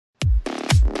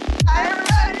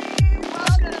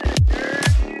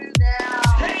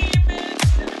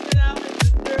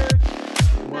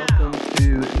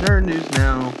Nerd News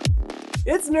Now.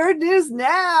 It's Nerd News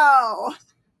Now.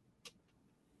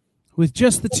 With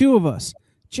just the two of us.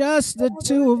 Just the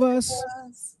two of us.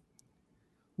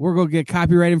 We're going to get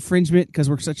copyright infringement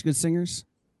because we're such good singers.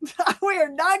 We are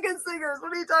not good singers.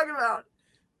 What are you talking about?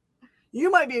 You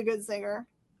might be a good singer.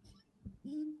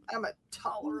 I'm a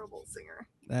tolerable singer.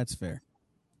 That's fair.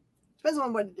 Depends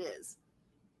on what it is.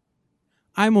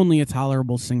 I'm only a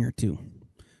tolerable singer, too.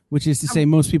 Which is to say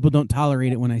most people don't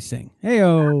tolerate it when I sing.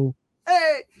 Hey-oh.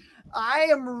 Hey, I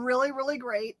am really, really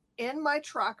great in my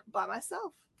truck by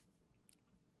myself.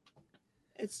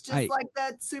 It's just like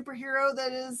that superhero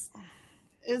that is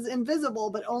invisible,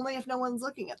 but only if no one's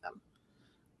looking at them.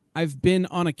 I've been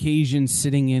on occasion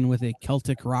sitting in with a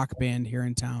Celtic rock band here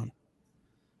in town,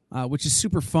 which is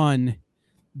super fun.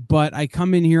 But I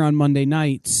come in here on Monday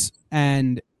nights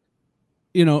and,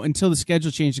 you know, until the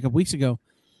schedule changed a couple weeks ago,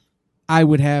 I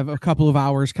would have a couple of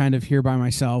hours kind of here by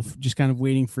myself, just kind of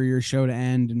waiting for your show to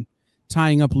end and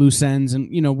tying up loose ends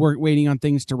and, you know, waiting on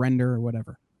things to render or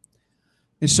whatever.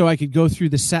 And so I could go through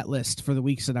the set list for the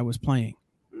weeks that I was playing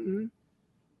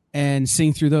and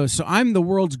sing through those. So I'm the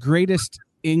world's greatest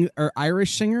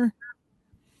Irish singer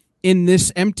in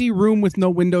this empty room with no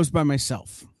windows by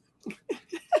myself.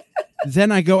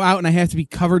 Then I go out and I have to be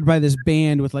covered by this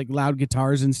band with like loud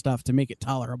guitars and stuff to make it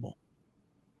tolerable.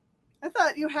 I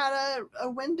thought you had a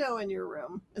window in your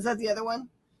room. Is that the other one?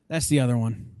 That's the other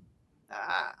one.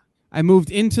 Ah. I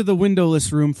moved into the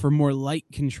windowless room for more light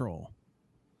control.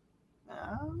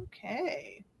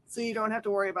 Okay. So you don't have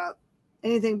to worry about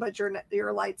anything but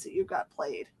your lights that you've got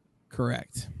played.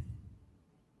 Correct.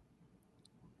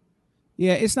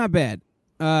 Yeah, it's not bad.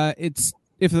 It's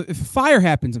if a fire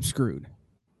happens, I'm screwed.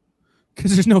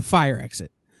 Because there's no fire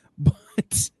exit.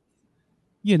 But,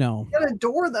 you know. You got a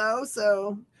door, though,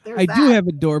 so there's I do have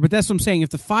a door, but that's what I'm saying. If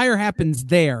the fire happens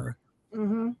there,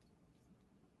 I'm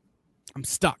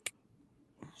stuck.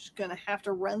 Just going to have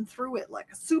to run through it like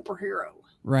a superhero.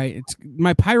 Right. It's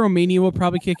my pyromania will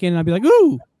probably kick in, and I'll be like,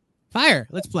 ooh, fire,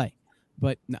 let's play.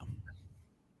 But no.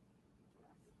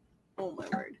 Oh, my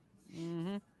word.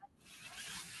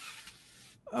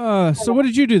 So what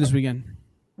did you do this weekend?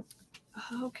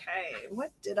 Okay, what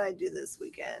did I do this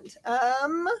weekend?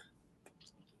 I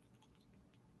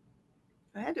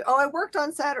worked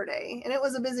on Saturday, and it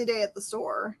was a busy day at the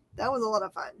store. That was a lot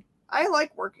of fun. I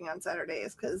like working on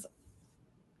Saturdays because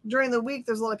during the week,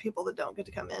 there's a lot of people that don't get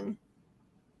to come in.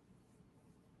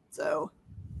 So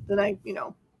then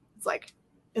it's like,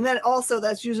 and then also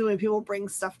that's usually when people bring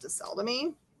stuff to sell to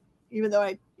me, even though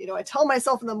I tell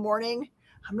myself in the morning,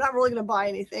 I'm not really going to buy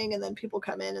anything. And then people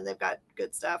come in and they've got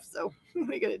good stuff. So what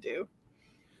are you going to do?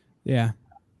 Yeah.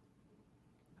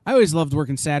 I always loved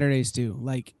working Saturdays too.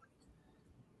 Like,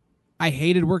 I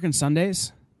hated working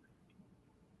Sundays.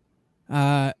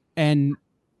 And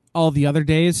all the other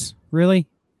days, really.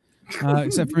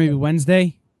 Except for maybe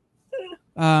Wednesday.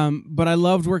 But I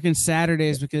loved working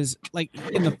Saturdays because, like,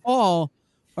 in the fall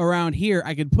around here,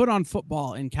 I could put on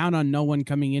football and count on no one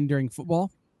coming in during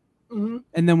football. And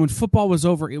then when football was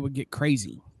over, it would get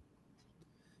crazy.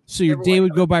 So your day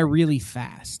would go by really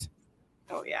fast.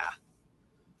 Oh, yeah.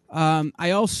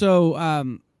 I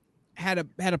also had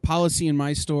a policy in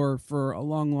my store for a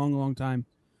long time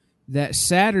that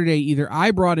Saturday either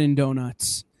I brought in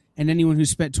donuts and anyone who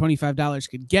spent $25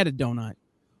 could get a donut,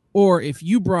 or if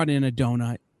you brought in a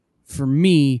donut for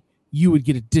me, you would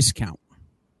get a discount.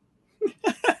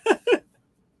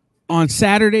 On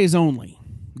Saturdays only.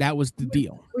 That was the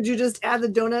deal. Would you just add the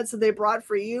donuts that they brought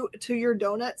for you to your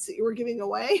donuts that you were giving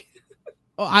away?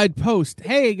 Oh, I'd post,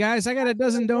 hey guys, I got a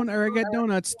dozen donuts, or I got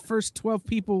donuts. First 12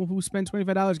 people who spend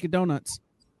 $25 get donuts.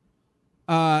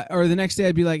 Or the next day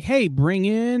I'd be like, hey, bring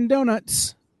in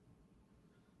donuts,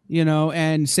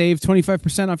 and save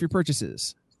 25% off your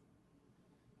purchases.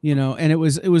 And it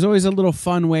was always a little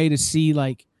fun way to see,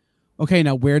 like, okay,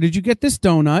 now where did you get this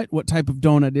donut? What type of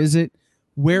donut is it?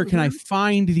 Where can I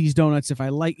find these donuts if I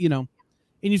like, and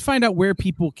you'd find out where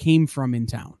people came from in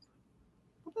town.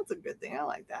 Well, that's a good thing. I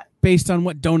like that. Based on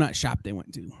what donut shop they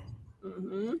went to.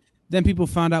 Then people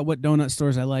found out what donut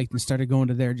stores I liked and started going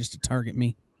to there just to target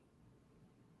me.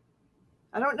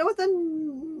 I don't know what the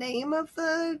name of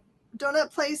the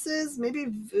donut place is. Maybe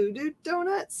Voodoo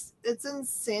Donuts. It's in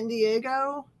San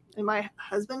Diego, and my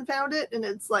husband found it, and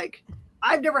it's like,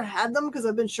 I've never had them because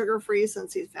I've been sugar-free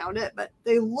since he found it, but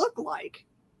they look like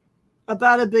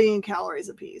about 1 billion calories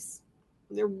a piece.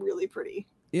 They're really pretty.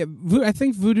 Yeah, I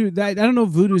think Voodoo, I don't know if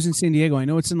Voodoo's in San Diego. I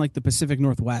know it's in like the Pacific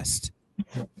Northwest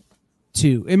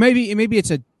too. Maybe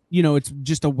it's it's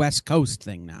just a West Coast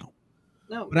thing now.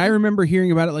 No. But I remember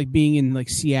hearing about it like being in like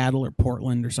Seattle or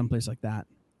Portland or someplace like that.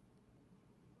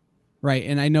 right?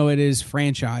 And I know it is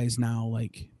franchise now.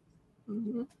 Like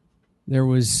Mm-hmm. there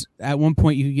was at one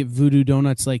point you could get Voodoo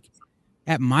Donuts like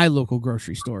at my local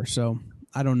grocery store. So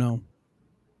I don't know.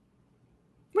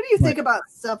 What do you But- think about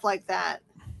stuff like that?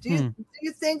 Do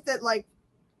you think that like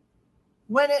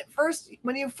when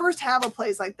you first have a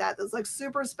place like that that's like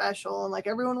super special and like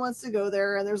everyone wants to go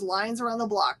there and there's lines around the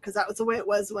block, because that was the way it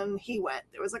was when he went.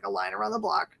 There was like a line around the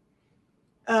block.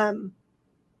 And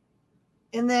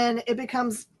then it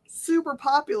becomes super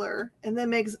popular and then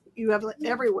makes you have it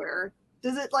everywhere.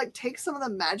 Does it like take some of the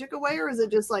magic away, or is it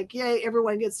just like, yay,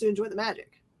 everyone gets to enjoy the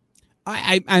magic?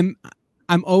 I'm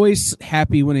always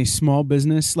happy when a small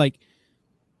business like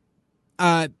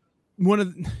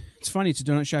it's funny, it's a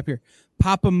donut shop here.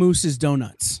 Papa Moose's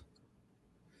Donuts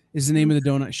is the name of the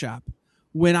donut shop.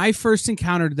 When I first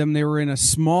encountered them, they were in the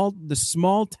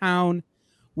small town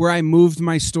where I moved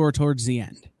my store towards the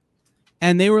end.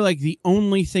 And they were like the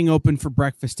only thing open for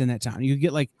breakfast in that town. You could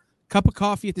get like a cup of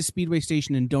coffee at the Speedway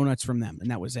station and donuts from them, and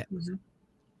that was it. Mm-hmm.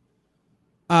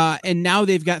 And now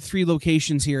they've got 3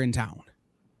 locations here in town.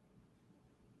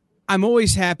 I'm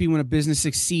always happy when a business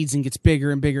succeeds and gets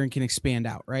bigger and bigger and can expand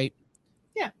out, right?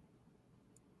 Yeah.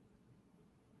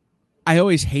 I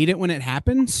always hate it when it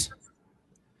happens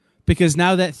because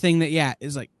now that thing that,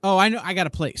 is like, oh, I know I got a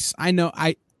place. I know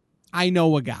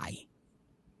a guy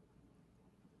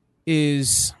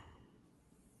is.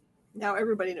 Now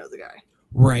everybody knows the guy.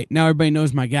 Right. Now everybody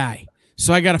knows my guy.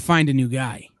 So I got to find a new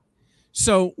guy.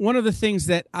 So one of the things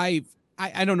that I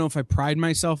don't know if I pride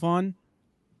myself on,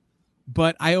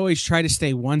 but I always try to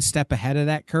stay one step ahead of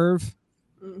that curve.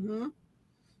 Mm-hmm.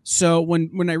 So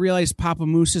when I realized Papa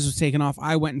Moose's was taking off,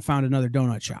 I went and found another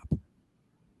donut shop.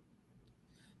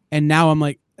 And now I'm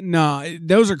like, no,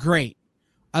 those are great.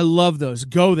 I love those.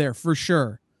 Go there for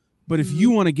sure. But if you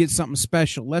want to get something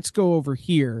special, let's go over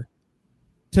here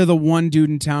to the one dude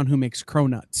in town who makes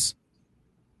cronuts.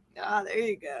 Ah, there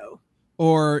you go.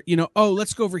 Or,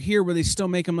 let's go over here where they still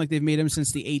make them like they've made them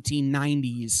since the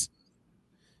 1890s,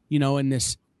 in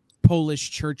this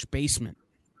Polish church basement.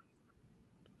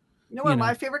 You know one of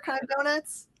my favorite kind of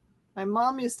donuts? My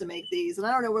mom used to make these, and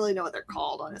I don't really know what they're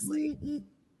called, honestly.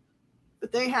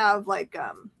 But they have like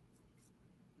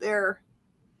they're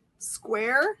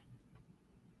square.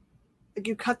 Like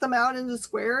you cut them out into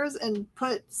squares and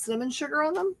put cinnamon sugar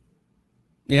on them.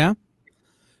 Yeah.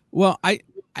 Well, I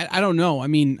don't know. I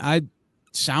mean,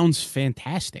 sounds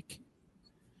fantastic.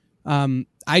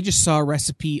 I just saw a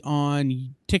recipe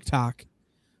on TikTok,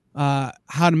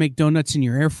 how to make donuts in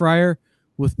your air fryer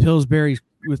with Pillsbury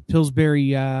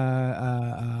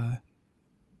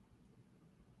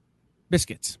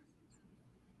biscuits.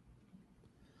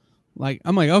 Like,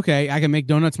 I'm like, okay, I can make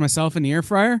donuts myself in the air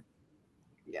fryer.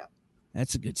 Yeah,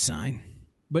 that's a good sign.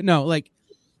 But no, like,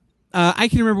 I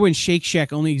can remember when Shake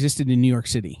Shack only existed in New York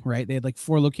City, right? They had like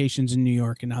 4 locations in New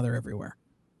York, and now they're everywhere.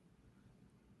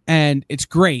 And it's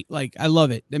great. Like, I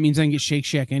love it. That means I can get Shake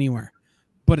Shack anywhere.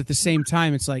 But at the same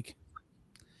time, it's like,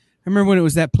 I remember when it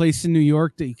was that place in New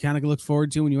York that you kind of looked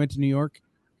forward to when you went to New York.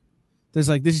 There's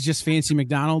like, this is just fancy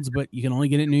McDonald's, but you can only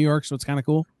get it in New York, so it's kind of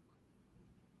cool.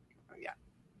 Yeah.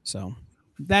 So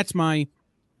that's I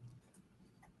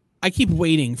keep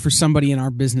waiting for somebody in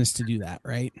our business to do that,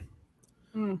 right?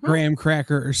 Mm-hmm. Graham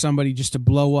Cracker or somebody just to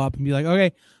blow up and be like,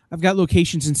 okay, I've got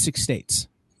locations in 6 states.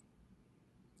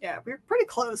 Yeah, we're pretty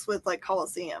close with like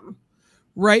Coliseum.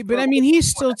 Right, but I mean, he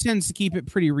still tends to keep it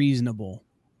pretty reasonable.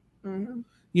 Mm-hmm.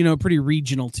 Pretty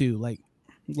regional too, like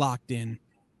locked in.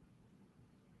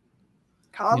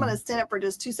 Kyle, I'm going to stand up for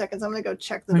just 2 seconds. I'm going to go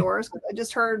check the doors. I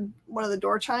just heard one of the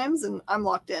door chimes and I'm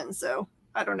locked in. So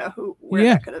I don't know where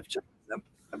that could have chimed. So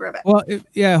I'll be right back. Well,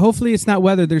 hopefully it's not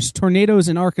weather. There's tornadoes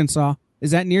in Arkansas.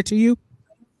 Is that near to you?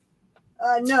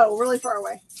 No, really far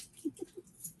away.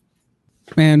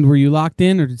 And were you locked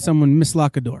in or did someone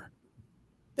mislock a door?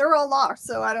 They were all locked.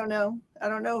 So I don't know. I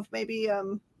don't know if maybe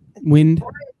wind.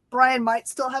 Brian might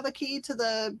still have a key to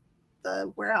the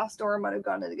warehouse door. Might have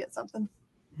gone in to get something.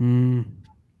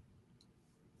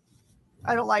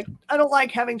 I don't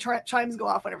like having chimes go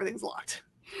off when everything's locked.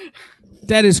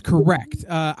 That is correct.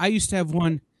 I used to have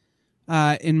one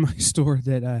in my store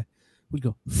that would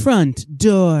go front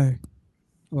door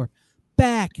or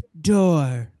back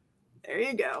door. There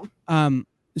you go.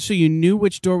 So you knew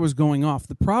which door was going off.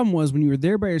 The problem was when you were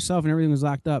there by yourself and everything was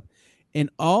locked up, and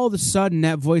all of a sudden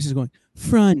that voice is going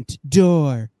front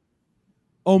door.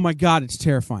 Oh my God, it's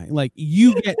terrifying. Like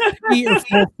you get 3 or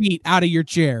 4 feet out of your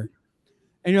chair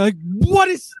and you're like, what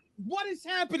is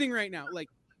happening right now? Like,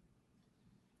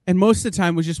 and most of the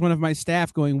time it was just one of my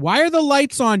staff going, why are the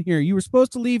lights on here? You were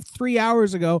supposed to leave 3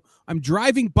 hours ago. I'm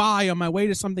driving by on my way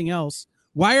to something else.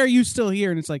 Why are you still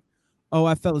here? And it's like, Oh,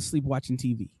 I fell asleep watching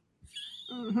TV.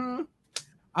 Mm-hmm.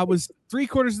 I was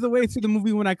 3/4 of the way through the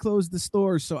movie when I closed the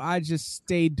store, so I just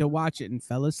stayed to watch it and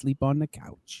fell asleep on the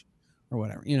couch or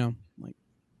whatever, like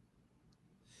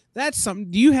that's something.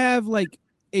 Do you have like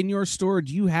in your store,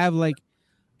 do you have like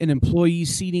an employee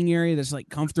seating area that's like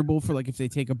comfortable for like if they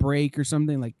take a break or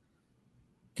something, like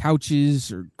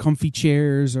couches or comfy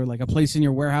chairs, or like a place in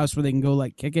your warehouse where they can go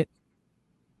like kick it?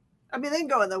 I mean, they can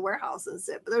go in the warehouse and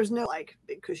sit, but there's no like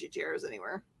big cushy chairs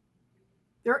anywhere.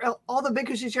 All the big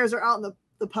cushy chairs are out in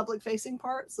the public facing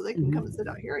part, so they can come and sit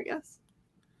out here, I guess.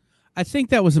 I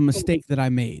think that was a mistake that I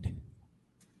made.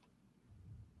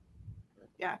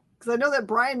 Yeah, because I know that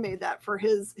Brian made that for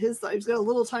his side. He's got a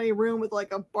little tiny room with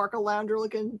like a Barca lounger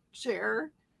looking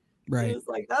chair. Right. It's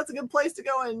like, that's a good place to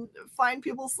go and find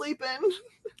people sleeping.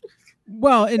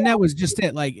 Well, and that was just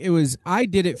it. Like I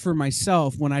did it for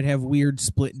myself when I'd have weird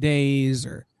split days,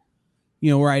 or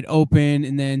where I'd open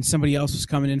and then somebody else was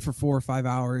coming in for 4 or 5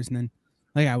 hours, and then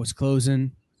like I was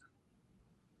closing.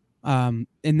 And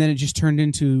then it just turned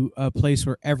into a place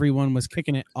where everyone was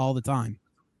kicking it all the time.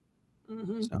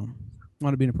 Mm-hmm. So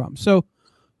want to be in a problem. So,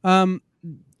 we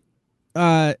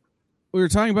were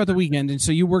talking about the weekend, and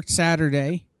so you worked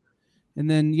Saturday, and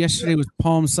then yesterday was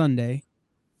Palm Sunday.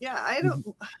 Yeah, I have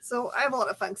a lot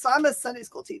of fun. So I'm a Sunday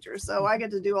school teacher, so I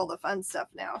get to do all the fun stuff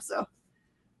now. So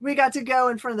we got to go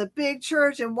in front of the big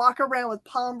church and walk around with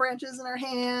palm branches in our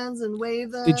hands and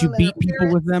wave them. Did you beat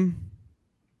people with them?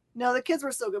 No, the kids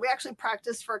were so good. We actually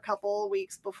practiced for a couple of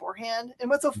weeks beforehand. And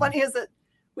what's so funny is that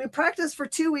we practiced for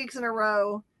 2 weeks in a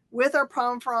row with our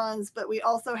prom fronds, but we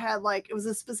also had it was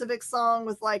a specific song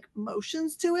with like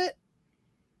motions to it.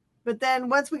 But then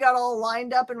once we got all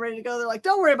lined up and ready to go, they're like,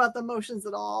 don't worry about the motions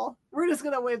at all. We're just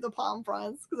going to wave the palm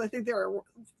fronds. Because I think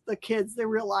the kids, they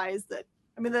realized that,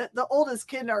 I mean, the oldest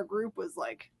kid in our group was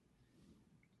like,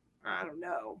 I don't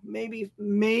know, maybe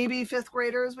 5th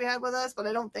graders we had with us, but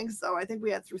I don't think so. I think we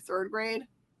had through 3rd grade.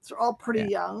 So we're all pretty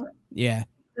young. Yeah.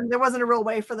 And there wasn't a real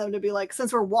way for them to be like,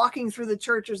 since we're walking through the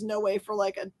church, there's no way for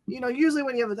like usually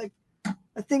when you have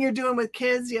a thing you're doing with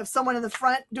kids, you have someone in the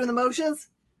front doing the motions.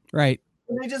 Right.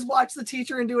 And they just watch the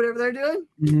teacher and do whatever they're doing.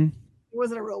 Mm-hmm. It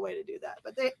wasn't a real way to do that,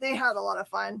 but they had a lot of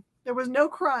fun. There was no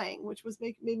crying, which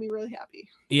made me really happy.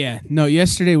 Yeah. No,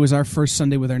 yesterday was our first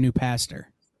Sunday with our new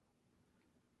pastor.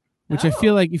 Which I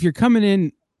feel like if you're coming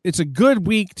in, it's a good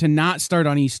week to not start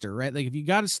on Easter, right? Like if you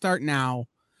got to start now,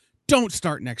 don't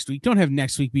start next week. Don't have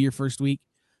next week be your first week.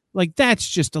 Like that's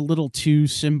just a little too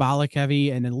symbolic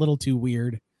heavy and a little too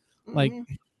weird. Mm-hmm. Like,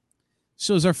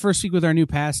 so it was our first week with our new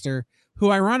pastor,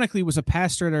 who ironically was a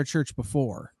pastor at our church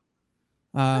before.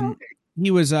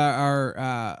 He was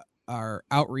our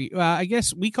outreach. I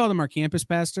guess we called him our campus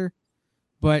pastor,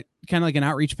 but kind of like an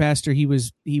outreach pastor. He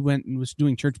went and was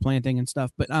doing church planting and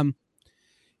stuff. But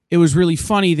it was really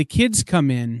funny. The kids come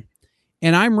in,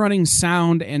 and I'm running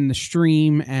sound and the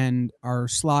stream and our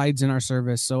slides in our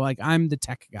service. So like I'm the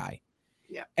tech guy.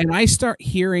 Yeah. And I start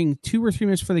hearing 2 or 3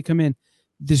 minutes before they come in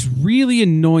this really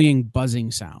annoying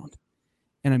buzzing sound,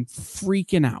 and I'm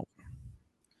freaking out.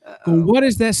 But what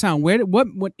is that sound?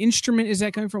 What instrument is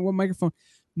that coming from? What microphone?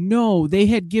 No, they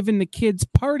had given the kids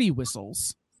party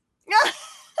whistles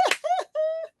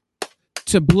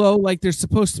to blow like they're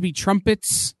supposed to be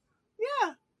trumpets.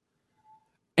 Yeah.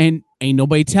 And ain't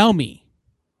nobody tell me.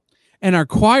 And our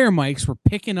choir mics were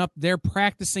picking up, they're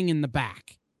practicing in the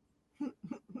back.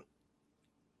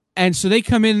 And so they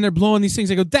come in and they're blowing these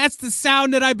things. I go, that's the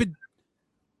sound that I've been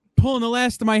pulling the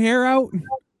last of my hair out.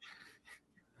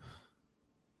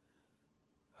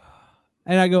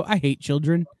 And I go, I hate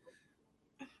children.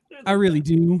 I really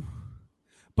do.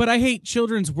 But I hate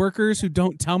children's workers who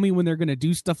don't tell me when they're going to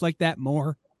do stuff like that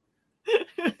more.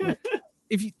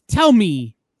 If you tell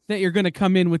me that you're going to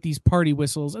come in with these party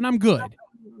whistles, and I'm good.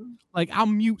 Like, I'll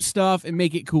mute stuff and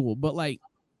make it cool. But, like,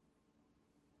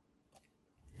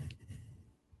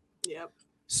 yep.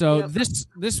 So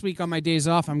this week on my days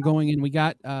off, I'm going in. We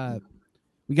got a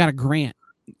grant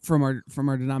from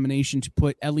our denomination to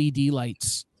put LED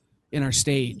lights in our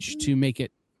stage to make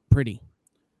it pretty.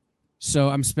 So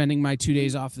I'm spending my 2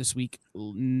 days off this week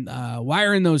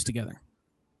wiring those together.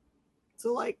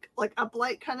 So like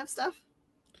uplight kind of stuff?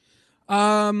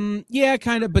 Yeah,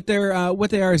 kind of, but they're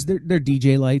what they are is they're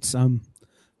DJ lights. I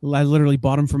literally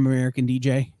bought them from American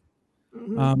DJ.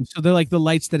 Mm-hmm. So they're like the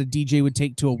lights that a DJ would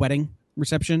take to a wedding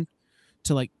reception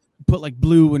to like put like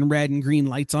blue and red and green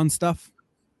lights on stuff.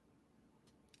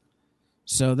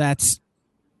 So that's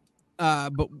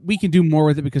but we can do more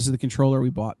with it because of the controller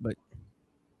we bought, but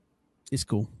it's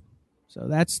cool. So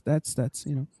that's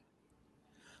you know.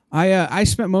 I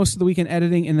spent most of the weekend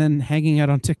editing and then hanging out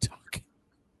on TikTok.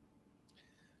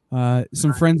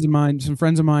 Some friends of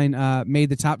mine made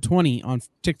the top 20 on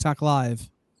TikTok Live,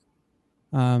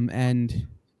 and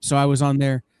so I was on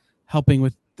there helping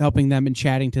them and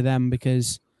chatting to them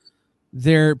because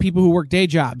they're people who work day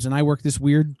jobs, and I work this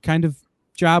weird kind of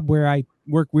job where I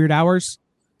work weird hours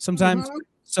sometimes. Mhm.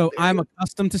 So I'm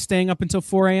accustomed to staying up until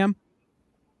 4 a.m.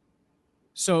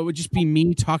 So it would just be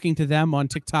me talking to them on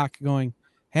TikTok going,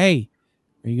 hey,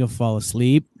 are you going to fall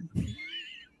asleep?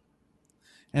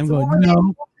 And So I'm what going, were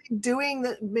no. they doing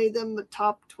that made them the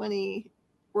top 20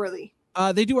 worthy?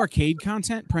 They do arcade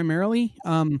content primarily.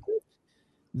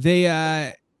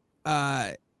 They're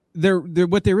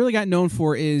what they really got known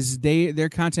for is their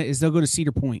content is they'll go to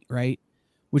Cedar Point, right?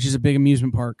 Which is a big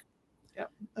amusement park.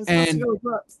 Yep. I'm supposed to And go with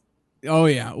Brooks. oh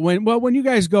yeah, when you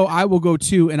guys go, I will go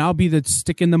too, and I'll be the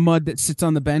stick in the mud that sits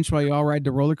on the bench while you all ride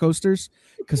the roller coasters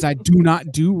because I do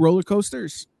not do roller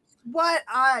coasters. What?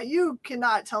 You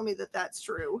cannot tell me that that's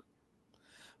true.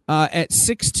 At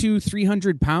 6'2",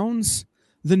 300 pounds,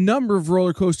 the number of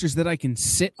roller coasters that I can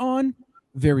sit on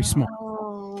very small.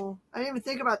 Oh, I didn't even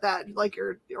think about that. Like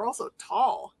you're also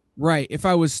tall. Right. If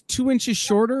I was 2 inches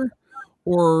shorter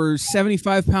or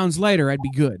 75 pounds lighter, I'd be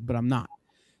good, but I'm not.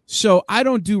 So I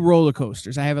don't do roller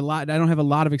coasters. I don't have a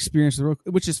lot of experience with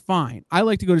which is fine. I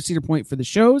like to go to Cedar Point for the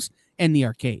shows and the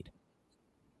arcade.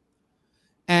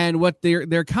 And what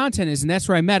their content is, and that's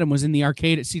where I met them, was in the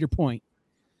arcade at Cedar Point.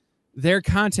 Their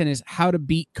content is how to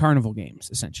beat carnival games,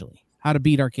 essentially. How to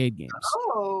beat arcade games.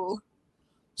 Oh.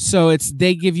 So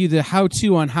they give you the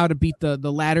how-to on how to beat the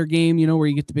ladder game, where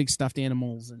you get the big stuffed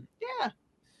animals and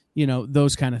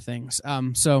those kind of things.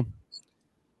 So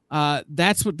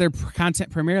that's what their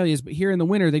content primarily is. But here in the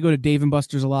winter, they go to Dave and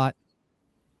Buster's a lot,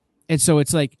 and so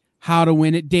it's like how to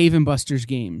win at Dave and Buster's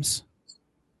games.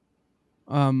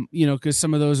 Because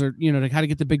some of those are like how to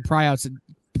get the big payouts at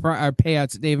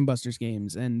Dave and Buster's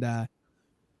games, and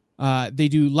they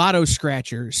do lotto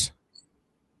scratchers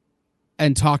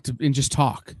and just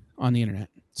talk on the internet.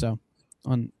 So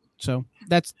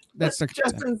that's their Justin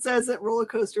content. says that roller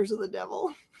coasters are the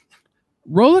devil.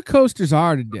 Roller coasters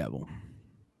are the devil.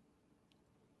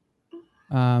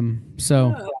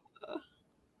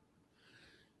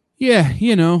 Yeah,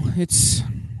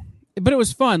 but it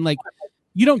was fun. Like,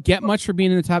 you don't get much for being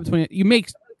in the top 20. You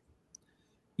make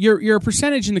your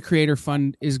percentage in the creator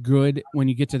fund is good when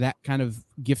you get to that kind of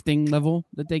gifting level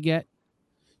that they get.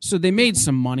 So they made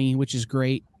some money, which is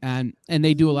great, and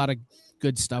they do a lot of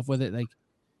good stuff with it. Like,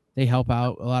 they help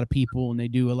out a lot of people, and they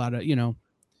do a lot of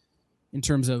in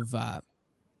terms of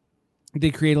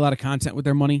they create a lot of content with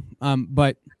their money.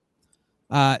 But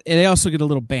they also get a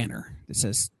little banner that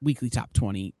says weekly top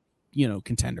 20,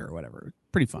 contender or whatever.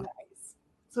 Pretty fun. Nice.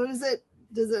 So does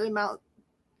it amount?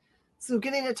 So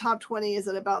getting a top 20, is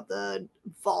it about the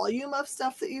volume of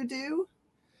stuff that you do?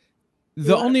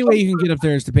 The only way you can get up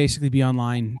there is to basically be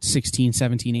online 16,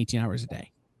 17, 18 hours a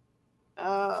day.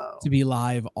 Oh. To be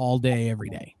live all day, every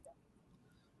day.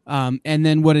 And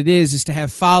then what it is to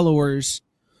have followers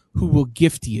who will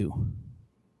gift you.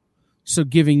 So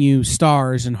giving you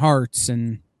stars and hearts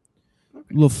and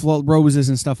little roses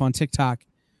and stuff on TikTok,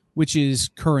 which is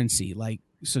currency. Like,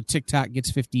 so TikTok gets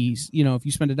 50, if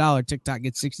you spend $1, TikTok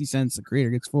gets 60 cents, the creator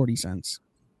gets 40 cents.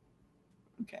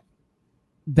 Okay.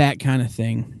 That kind of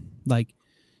thing. Like,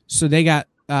 so they got,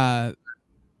 I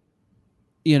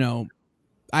don't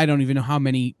even know how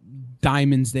many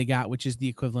diamonds they got, which is the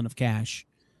equivalent of cash.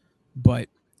 But,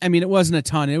 I mean, it wasn't a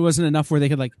ton. It wasn't enough where they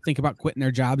could, like, think about quitting their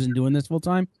jobs and doing this full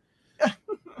time.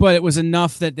 But it was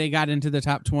enough that they got into the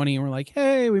top 20 and were like,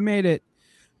 hey, we made it.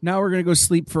 Now we're going to go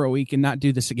sleep for a week and not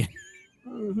do this again.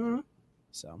 Mm-hmm.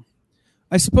 So,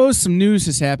 I suppose some news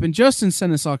has happened. Justin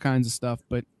sent us all kinds of stuff,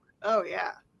 but oh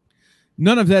yeah,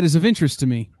 none of that is of interest to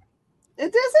me.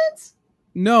 It isn't?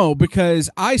 No, because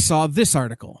I saw this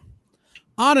article.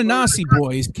 Ananasi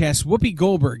Boys cast Whoopi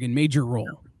Goldberg in major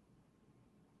role.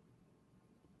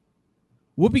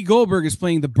 Whoopi Goldberg is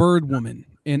playing the Bird Woman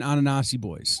in Ananasi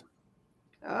Boys.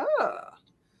 Oh.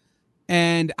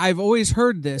 And I've always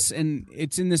heard this, and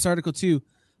it's in this article too.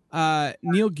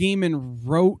 Neil Gaiman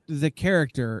wrote the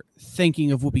character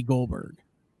thinking of Whoopi Goldberg.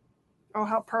 Oh,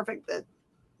 how perfect that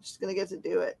she's going to get to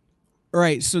do it.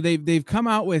 Right, so they've come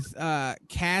out with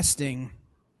casting.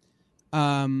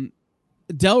 Delroy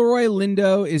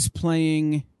Lindo is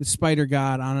playing the Spider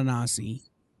God Ananasi.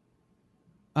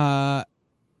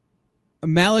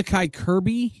 Malachi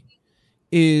Kirby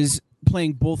is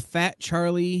playing both Fat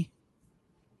Charlie,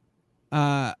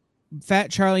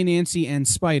 Nancy, and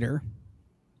Spider,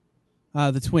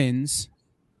 the twins.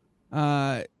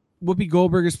 Whoopi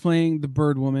Goldberg is playing the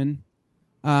Bird Woman.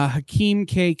 Hakeem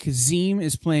K. Kazim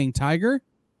is playing Tiger.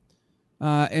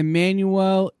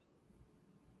 Emmanuel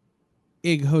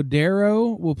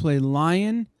Ighodero will play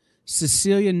lion.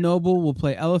 Cecilia Noble will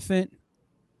play elephant.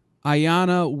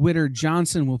 Ayanna Witter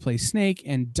Johnson will play snake,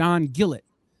 and Don Gillett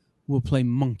will play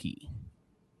monkey.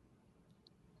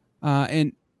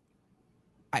 For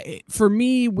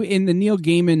me, in the Neil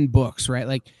Gaiman books, right?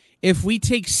 Like, if we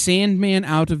take Sandman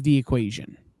out of the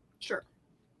equation, sure,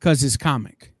 because his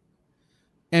comic,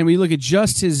 and we look at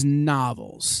just his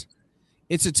novels,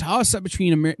 it's a toss-up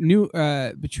between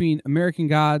between American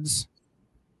Gods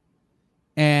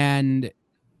and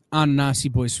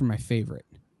Anansi Boys for my favorite.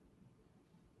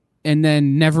 And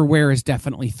then Neverwhere is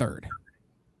definitely third.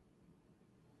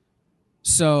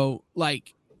 So,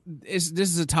 like, this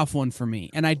is a tough one for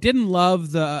me. And I didn't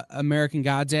love the American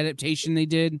Gods adaptation they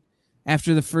did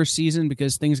after the first season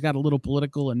because things got a little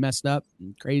political and messed up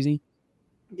and crazy.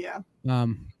 Yeah.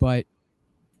 But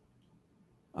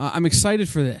I'm excited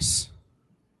for this.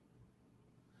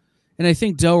 And I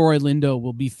think Delroy Lindo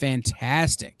will be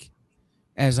fantastic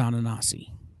as Anansi.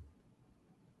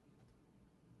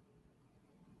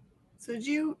 So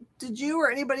did you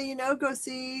or anybody you know go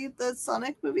see the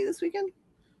Sonic movie this weekend?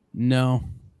 No.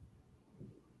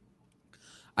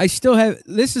 I still have,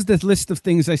 this is the list of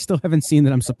things I still haven't seen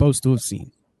that I'm supposed to have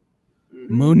seen.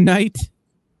 Mm-hmm. Moon Knight,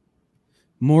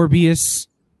 Morbius.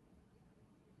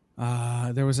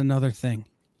 There was another thing.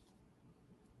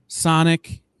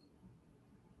 Sonic.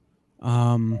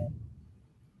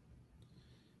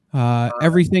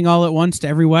 Everything all at once to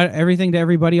everything to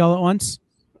everybody all at once.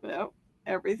 No,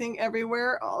 everything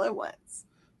everywhere all at once.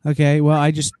 Okay, well,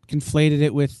 I just conflated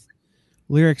it with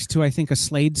lyrics to, I think, a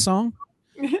Slade song.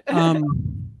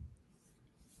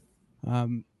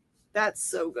 That's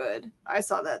so good. I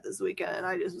saw that this weekend and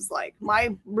I just was like,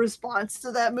 my response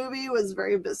to that movie was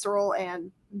very visceral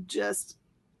and just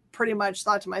pretty much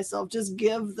thought to myself, just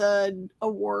give the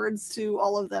awards to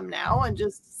all of them now and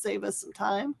just save us some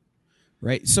time.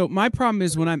 Right. So my problem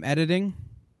is when I'm editing,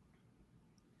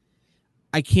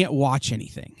 I can't watch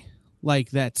anything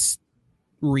like that's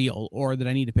real or that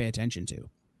I need to pay attention to.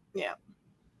 Yeah.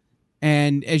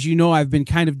 And as you know, I've been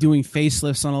kind of doing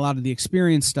facelifts on a lot of the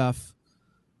experience stuff.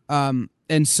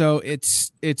 And so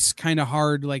it's kind of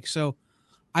hard. Like, so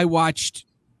I watched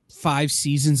 5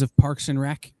 seasons of Parks and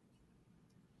Rec.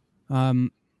 I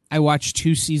watched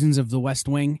 2 seasons of The West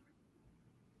Wing.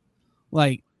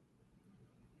 Like,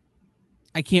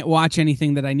 I can't watch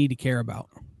anything that I need to care about.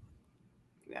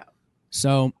 Yeah.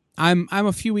 So I'm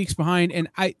a few weeks behind, and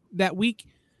the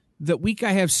week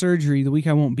I have surgery, the week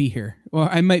I won't be here, or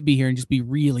I might be here and just be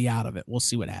really out of it. We'll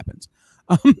see what happens.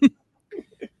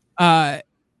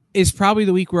 Is probably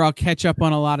the week where I'll catch up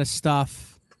on a lot of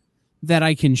stuff that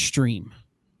I can stream.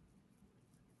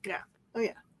 Yeah. Oh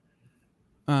yeah.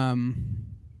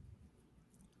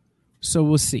 So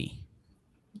we'll see.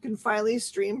 You can finally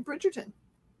stream Bridgerton.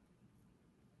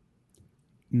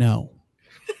 No.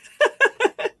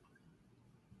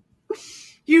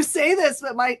 You say this,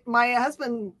 but my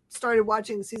husband started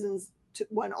watching seasons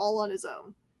 1 all on his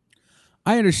own.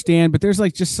 I understand, but there's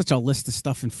like just such a list of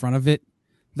stuff in front of it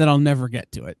that I'll never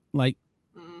get to it. Like,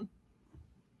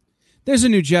 there's a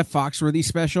new Jeff Foxworthy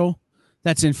special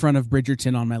that's in front of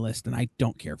Bridgerton on my list, and I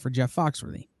don't care for Jeff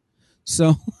Foxworthy.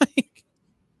 So, like,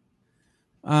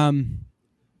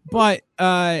 but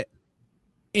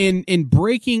in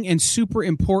breaking and super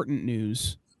important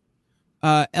news,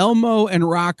 Elmo and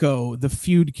Rocco, the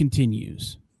feud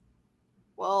continues.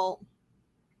 Well,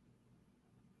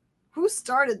 who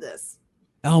started this?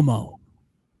 Elmo.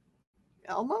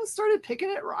 Elmo started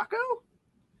picking at Rocco?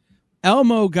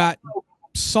 Elmo got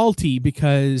salty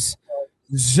because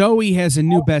Zoe has a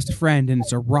new best friend, and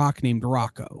it's a rock named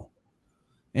Rocco.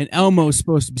 And Elmo's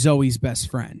supposed to be Zoe's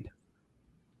best friend.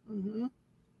 Mm-hmm.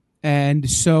 And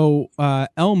so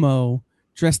Elmo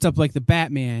dressed up like the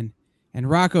Batman, and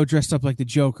Rocco dressed up like the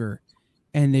Joker,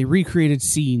 and they recreated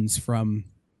scenes from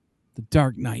The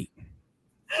Dark Knight.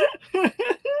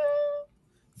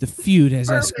 The feud has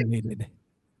escalated.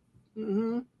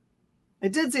 Mm-hmm. I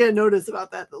did see a notice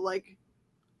about that like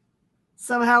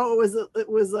somehow it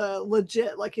was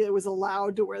legit, like it was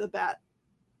allowed to wear the Bat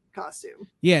costume.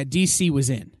 Yeah, DC was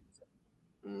in.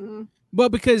 Mm-hmm. Well,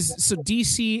 because so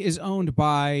DC is owned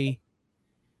by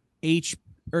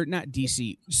not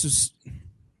DC. So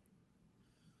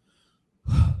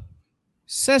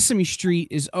Sesame Street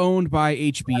is owned by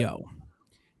HBO.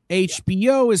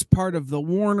 HBO is part of the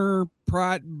Warner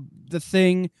the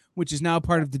thing, which is now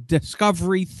part of the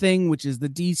Discovery thing, which is the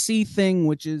DC thing,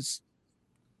 which is,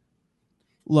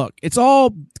 look, it's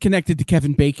all connected to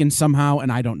Kevin Bacon somehow,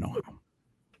 and I don't know how.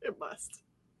 It must.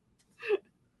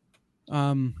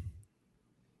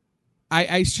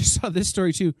 I just saw this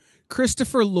story too.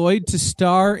 Christopher Lloyd to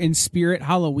star in Spirit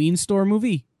Halloween Store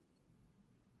movie.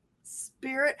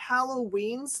 Spirit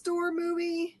Halloween Store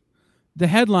movie? The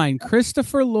headline,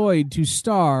 Christopher Lloyd to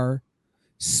star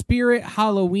Spirit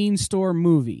Halloween Store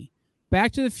movie.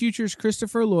 Back to the Future's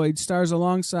Christopher Lloyd stars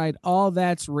alongside All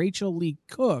That's Rachel Lee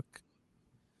Cook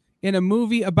in a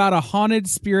movie about a haunted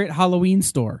Spirit Halloween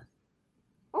store.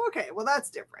 Okay, well, that's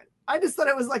different. I just thought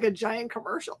it was like a giant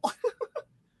commercial.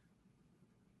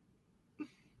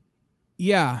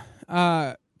 Yeah.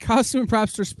 Costume and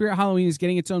props for Spirit Halloween is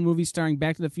getting its own movie starring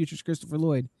Back to the Future's Christopher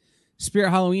Lloyd. Spirit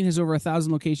Halloween has over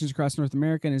 1,000 locations across North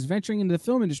America and is venturing into the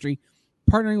film industry,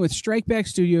 partnering with Strike Back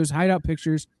Studios, Hideout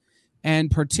Pictures,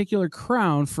 and Particular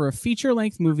Crown for a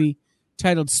feature-length movie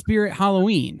titled Spirit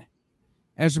Halloween.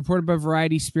 As reported by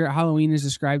Variety, Spirit Halloween is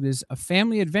described as a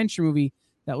family adventure movie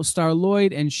that will star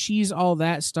Lloyd and She's All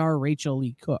That star Rachel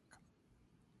Lee Cook.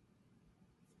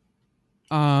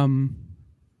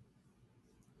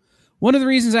 One of the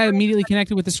reasons I immediately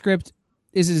connected with the script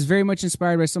is it is very much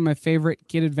inspired by some of my favorite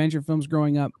kid adventure films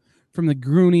growing up, from the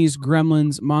Goonies,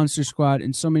 Gremlins, Monster Squad,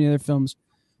 and so many other films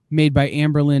made by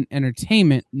Amberlin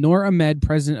Entertainment. Nor Ahmed,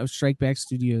 president of Strike Back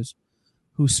Studios,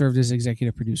 who served as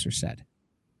executive producer, said.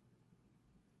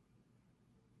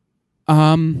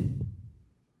 Have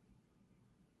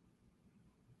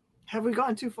we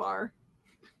gone too far?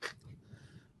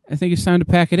 I think it's time to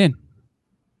pack it in.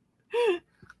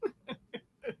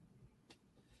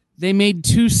 They made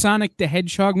 2 Sonic the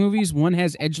Hedgehog movies. One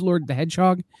has Edgelord the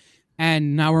Hedgehog,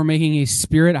 and now we're making a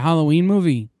Spirit Halloween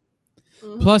movie.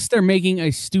 Mm-hmm. Plus, they're making a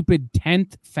stupid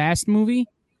 10th Fast movie.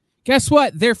 Guess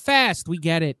what? They're fast. We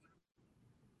get it.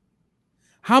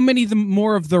 How many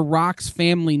more of the Rock's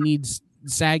family needs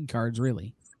SAG cards,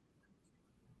 really?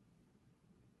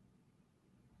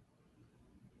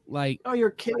 Like, oh,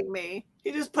 you're kidding me.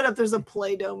 You just put up there's a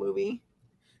Play-Doh movie.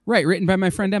 Right, written by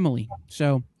my friend Emily.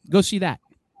 So go see that.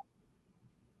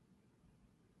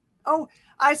 Oh,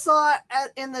 I saw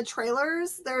in the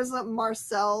trailers, there's a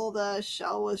Marcel the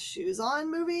Shell with Shoes On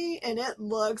movie, and it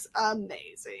looks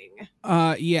amazing.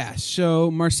 Yeah,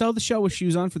 so Marcel the Shell with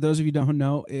Shoes On, for those of you who don't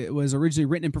know, it was originally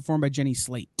written and performed by Jenny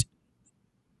Slate.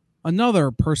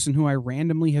 Another person who I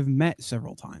randomly have met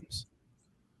several times.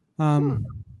 Yeah,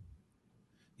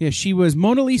 she was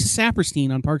Mona Lisa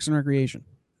Saperstein on Parks and Recreation.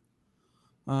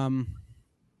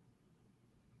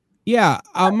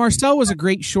 Marcel was a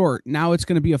great short. Now it's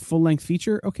going to be a full-length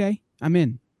feature. Okay, I'm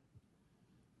in.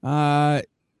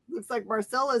 Looks like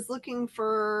Marcel is looking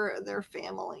for their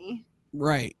family.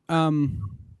 Right. Play-Doh,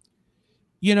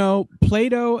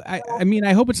 I mean,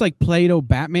 I hope it's like Play-Doh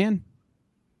Batman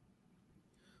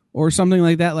or something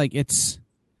like that. Like it's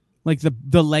like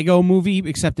the Lego movie,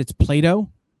 except it's Play-Doh.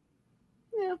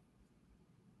 Yeah.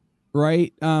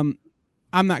 Right. I'm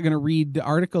not going to read the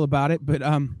article about it, but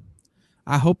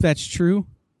I hope that's true.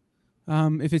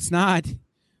 If it's not,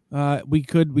 we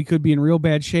could be in real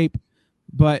bad shape.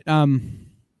 But I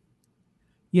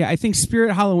think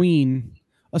Spirit Halloween,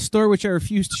 a store which I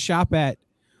refuse to shop at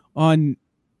on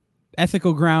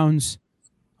ethical grounds,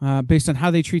 based on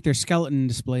how they treat their skeleton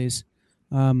displays.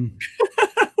 What?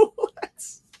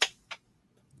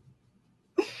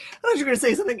 I thought you were going to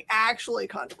say something actually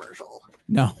controversial.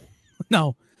 No.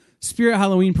 Spirit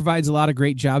Halloween provides a lot of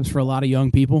great jobs for a lot of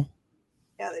young people.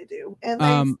 Yeah, they do. And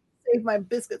they save my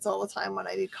biscuits all the time when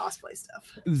I need cosplay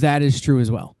stuff. That is true as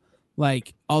well.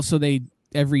 Like, also,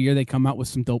 every year they come out with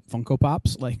some dope Funko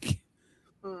Pops. Like,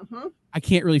 I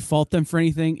can't really fault them for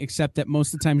anything, except that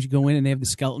most of the times you go in and they have the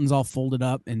skeletons all folded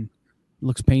up and it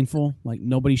looks painful. Like,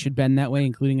 nobody should bend that way,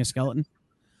 including a skeleton.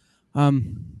 But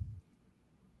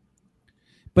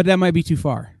that might be too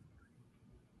far.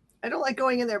 I don't like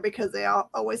going in there because they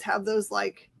always have those,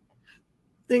 like,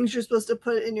 things you're supposed to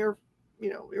put in your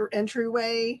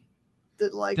entryway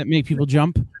that make people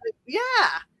jump. Yeah,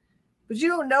 but you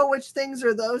don't know which things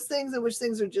are those things and which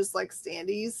things are just like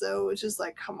standees. So it's just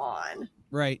like, come on.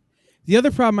 Right. The other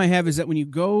problem I have is that when you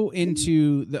go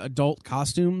into the adult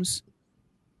costumes,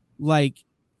 like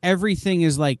everything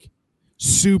is like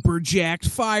super jacked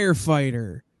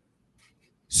firefighter,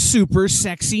 super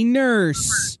sexy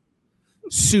nurse,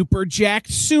 super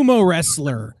jacked sumo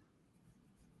wrestler.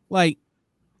 Like,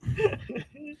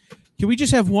 can we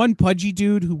just have one pudgy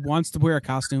dude who wants to wear a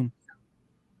costume?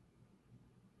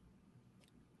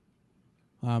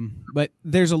 But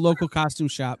there's a local costume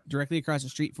shop directly across the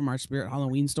street from our Spirit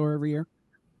Halloween store every year.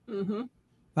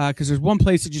 Because there's one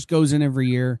place that just goes in every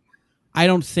year. I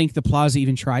don't think the Plaza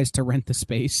even tries to rent the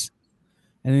space.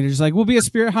 And they're just like, we'll be a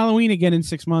Spirit Halloween again in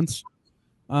 6 months.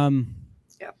 Yeah,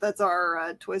 that's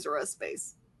our Toys R Us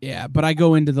space. Yeah, but I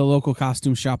go into the local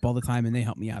costume shop all the time, and they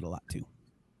help me out a lot, too.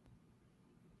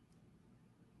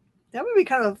 That would be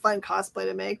kind of a fun cosplay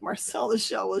to make. Marcel the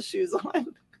Shell with shoes on.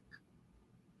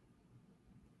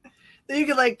 Then you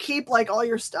could like keep like all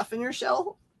your stuff in your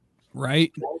shell.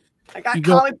 Right. I got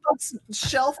comic books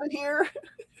shelf in here.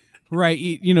 Right.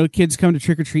 You know, kids come to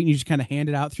trick or treat and you just kind of hand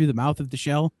it out through the mouth of the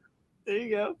shell. There you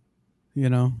go. You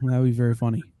know, that would be very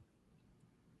funny.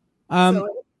 So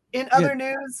in other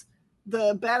news,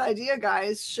 the Bad Idea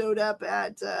guys showed up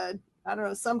at I don't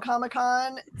know, some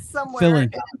Comic-Con somewhere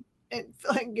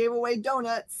and gave away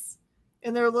donuts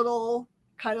in their little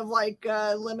kind of like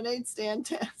lemonade stand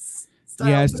test.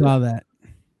 Yeah, I saw that.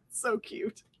 So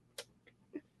cute.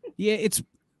 Yeah,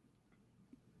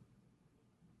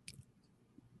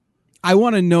 I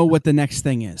want to know what the next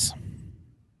thing is.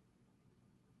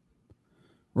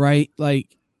 Right?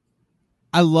 Like,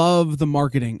 I love the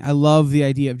marketing. I love the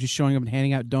idea of just showing up and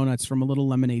handing out donuts from a little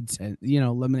lemonade stand,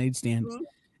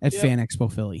 at Fan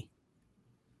Expo Philly.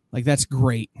 Like, that's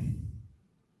great.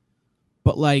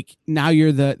 But like, now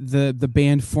you're the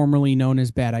band formerly known as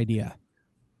Bad Idea.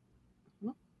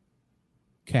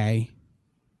 Okay.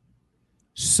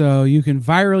 So you can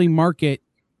virally market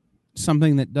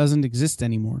something that doesn't exist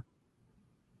anymore.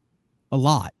 A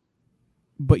lot.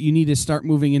 But you need to start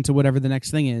moving into whatever the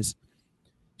next thing is.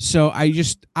 So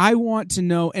I want to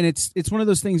know, and it's one of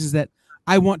those things is that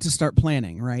I want to start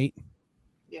planning, right?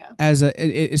 Yeah.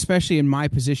 Especially in my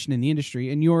position in the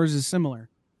industry, and yours is similar.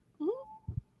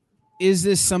 Mm-hmm. Is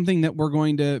this something that we're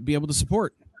going to be able to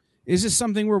support? Is this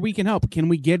something where we can help? Can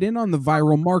we get in on the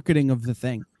viral marketing of the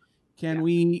thing? Can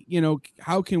we,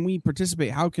 how can we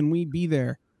participate? How can we be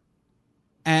there?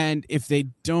 And if they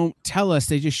don't tell us,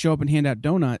 they just show up and hand out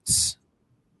donuts.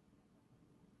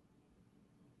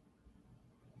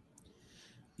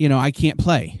 I can't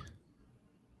play.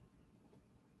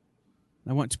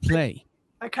 I want to play.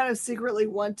 I kind of secretly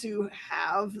want to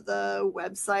have the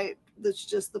website that's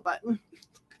just the button.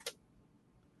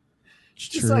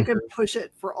 Just so I can push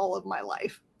it for all of my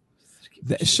life.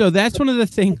 So that's one of the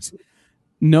things,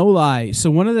 no lie. So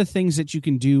one of the things that you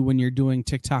can do when you're doing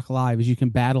TikTok live is you can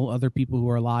battle other people who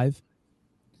are live.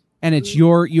 And it's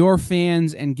your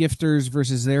fans and gifters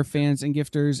versus their fans and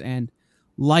gifters, and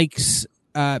likes.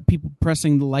 People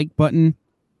pressing the like button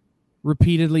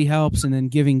repeatedly helps, and then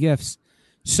giving gifts.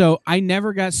 So I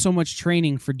never got so much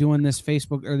training for doing this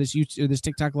Facebook or this YouTube or this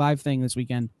TikTok live thing this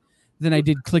weekend than I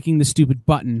did clicking the stupid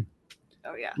button.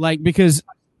 Oh yeah. Like, because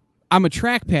I'm a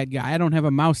trackpad guy. I don't have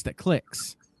a mouse that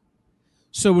clicks.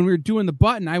 So when we were doing the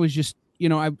button, I was just,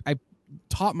 I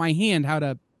taught my hand how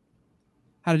to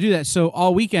do that. So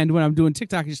all weekend when I'm doing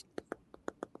TikTok, just,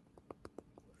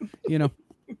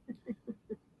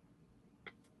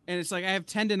 and it's like I have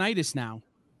tendinitis now,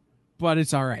 but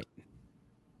it's all right.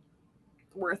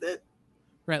 Worth it.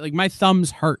 Right, like my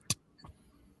thumbs hurt,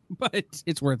 but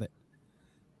it's worth it.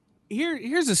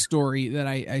 Here's a story that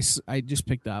I just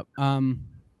picked up.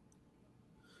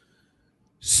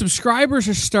 Subscribers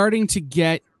are starting to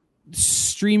get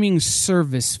streaming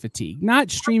service fatigue.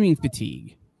 Not streaming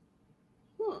fatigue,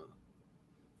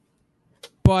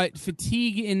 but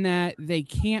fatigue in that they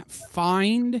can't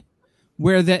find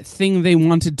where that thing they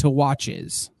wanted to watch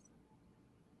is.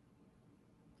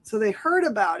 So they heard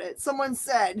about it. Someone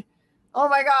said, oh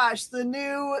my gosh, the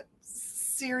new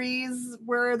series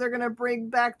where they're going to bring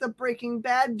back the Breaking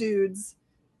Bad dudes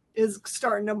is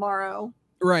starting tomorrow.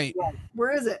 Right.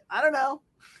 Where is it? I don't know.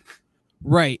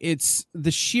 Right. It's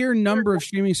the sheer number of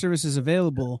streaming services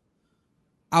available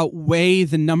outweigh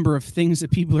the number of things that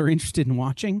people are interested in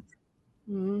watching.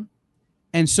 Mm-hmm.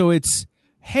 And so it's,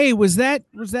 hey, was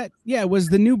the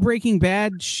new Breaking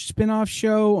Bad spinoff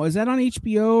show, was that on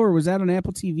HBO, or was that on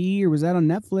Apple TV, or was that on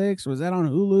Netflix, or was that on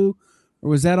Hulu, or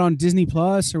was that on Disney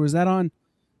Plus, or was that on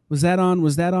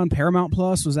Paramount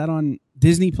Plus, was that on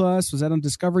Disney Plus, was that on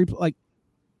Discovery? Like,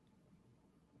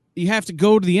 you have to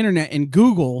go to the internet and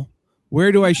Google,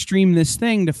 where do I stream this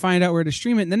thing, to find out where to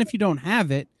stream it. And then if you don't have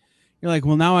it, you're like,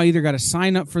 well, now I either got to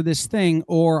sign up for this thing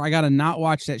or I got to not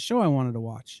watch that show I wanted to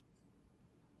watch.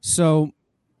 So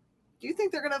do you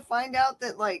think they're going to find out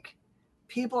that like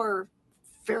people are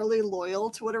fairly loyal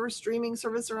to whatever streaming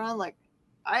service they're on? Like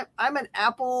I'm an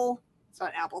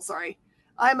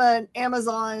I'm an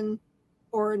Amazon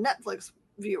or Netflix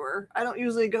viewer. I don't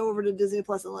usually go over to Disney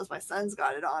Plus unless my son's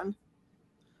got it on.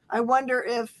 I wonder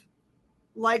if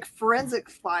like Forensic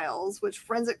Files, which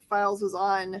Forensic Files was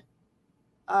on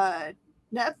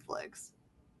Netflix,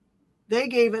 they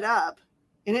gave it up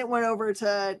and it went over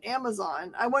to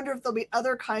Amazon. I wonder if there'll be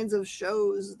other kinds of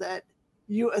shows that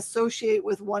you associate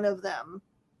with one of them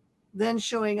then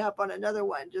showing up on another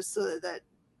one, just so that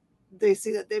they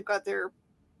see that they've got their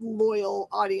loyal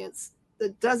audience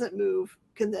that doesn't move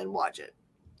can then watch it.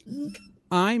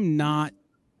 I'm not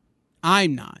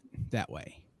that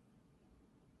way.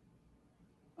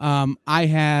 I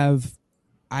have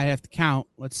to count.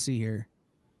 Let's see here.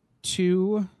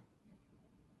 2,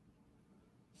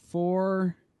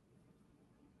 4,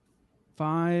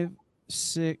 5,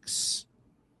 6,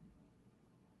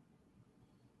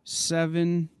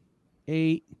 7,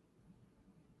 8.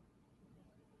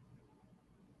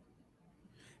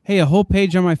 Hey, a whole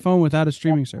page on my phone without a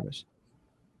streaming service.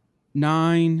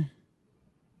 9.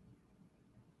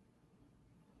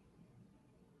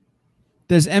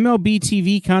 Does MLB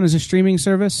TV count as a streaming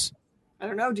service? I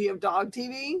don't know. Do you have Dog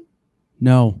TV?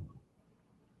 No.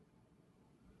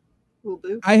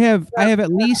 Hulu? I have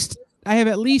at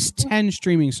least 10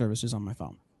 streaming services on my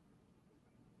phone.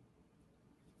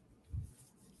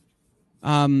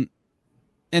 And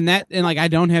I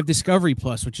don't have Discovery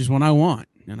Plus, which is one I want,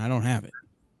 and I don't have it.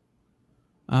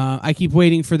 I keep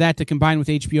waiting for that to combine with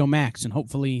HBO Max, and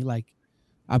hopefully,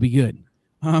 I'll be good.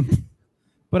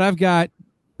 But I've got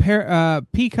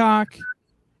Peacock.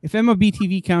 If MLB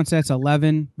TV counts, that's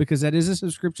 11 because that is a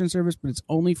subscription service, but it's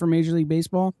only for Major League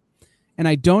Baseball, and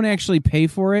I don't actually pay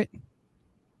for it.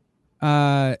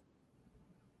 I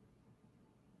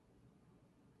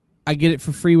get it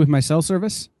for free with my cell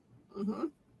service.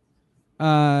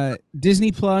 Mm-hmm.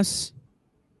 Disney Plus.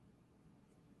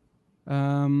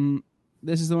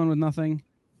 This is the one with nothing.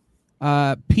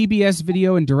 PBS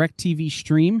Video and DirecTV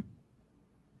Stream.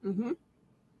 Mm-hmm.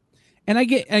 And I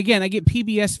get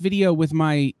PBS Video with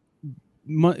my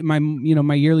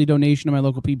yearly donation to my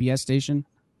local PBS station.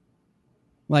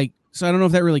 So I don't know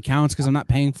if that really counts because I'm not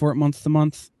paying for it month to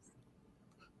month.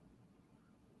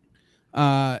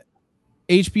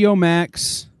 HBO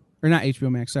Max, or not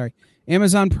HBO Max, sorry.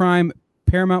 Amazon Prime,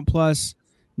 Paramount Plus,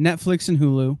 Netflix and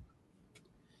Hulu.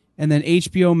 And then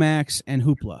HBO Max and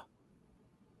Hoopla.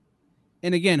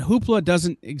 And again, Hoopla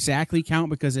doesn't exactly count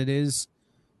because it is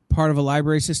part of a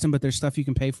library system, but there's stuff you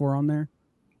can pay for on there.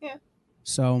 Yeah.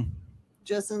 So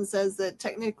Justin says that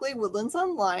technically Woodlands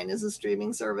Online is a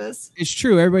streaming service. it's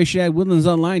true. Everybody should add Woodlands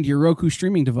Online to your Roku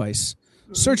streaming device.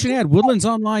 Mm-hmm. Search and add Woodlands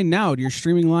Online now to your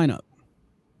streaming lineup.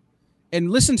 And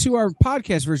listen to our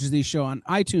podcast versions of these show on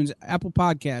iTunes, Apple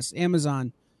Podcasts,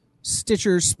 Amazon,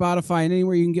 Stitcher, Spotify, and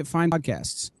anywhere you can get fine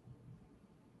podcasts.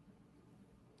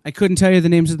 I couldn't tell you the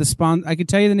names of the I could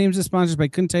tell you the names of the sponsors, but I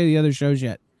couldn't tell you the other shows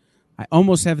yet. I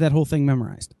almost have that whole thing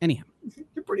memorized. Anyhow.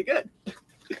 You're pretty good.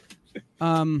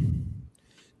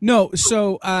 No,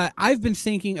 so I've been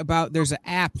thinking about there's an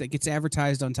app that gets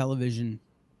advertised on television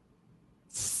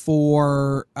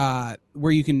for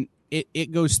where you can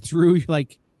it goes through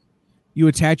you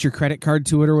attach your credit card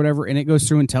to it or whatever, and it goes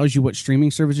through and tells you what streaming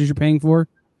services you're paying for,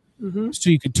 so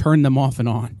you can turn them off and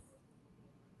on.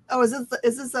 Oh, is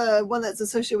this one that's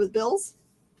associated with bills?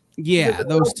 Yeah,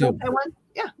 those two. One?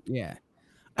 Yeah. Yeah.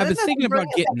 I've been thinking about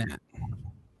getting that.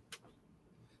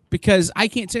 Because I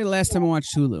can't say the last time I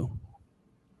watched Hulu.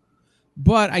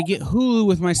 But I get Hulu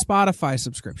with my Spotify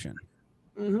subscription.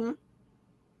 Mm-hmm.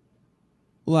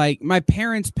 My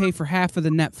parents pay for half of the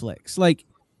Netflix.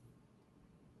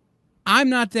 I'm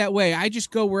not that way. I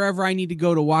just go wherever I need to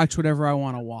go to watch whatever I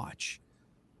want to watch.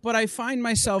 But I find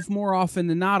myself more often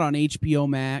than not on HBO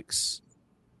Max,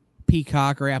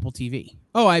 Peacock, or Apple TV.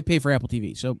 Oh, I pay for Apple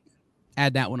TV, so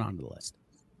add that one onto the list.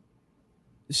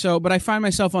 But I find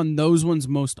myself on those ones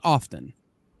most often.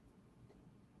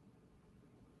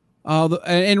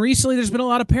 And recently there's been a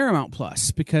lot of Paramount Plus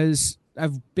because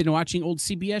I've been watching old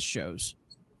CBS shows.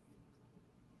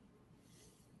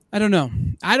 I don't know.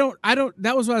 I don't.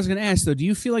 That was what I was going to ask, though. Do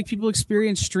you feel like people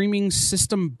experience streaming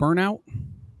system burnout?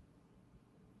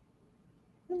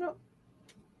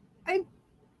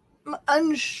 I'm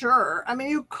unsure. I mean,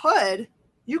 you could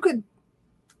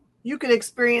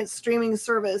experience streaming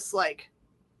service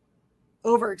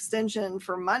overextension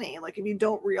for money. If you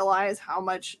don't realize how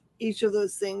much each of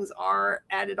those things are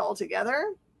added all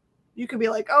together, you could be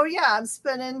like, oh yeah, I'm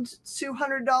spending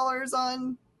 $200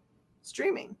 on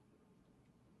streaming.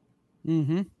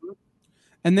 Mm-hmm.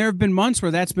 And there have been months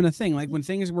where that's been a thing. When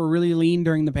things were really lean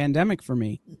during the pandemic for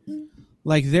me,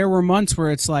 there were months where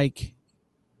it's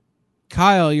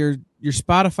Kyle, your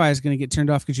Spotify is going to get turned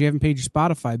off because you haven't paid your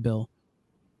Spotify bill.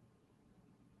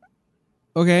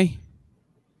 Okay.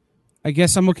 I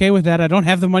guess I'm okay with that. I don't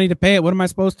have the money to pay it. What am I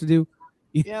supposed to do?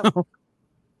 You know?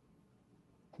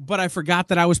 But I forgot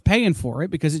that I was paying for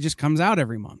it because it just comes out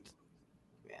every month.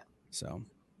 Yeah. So,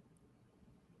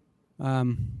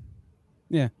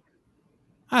 yeah.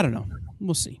 I don't know.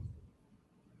 We'll see.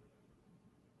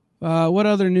 What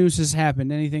other news has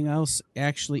happened? Anything else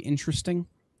actually interesting?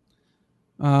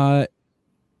 So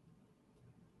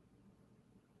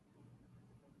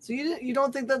So you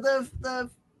don't think that the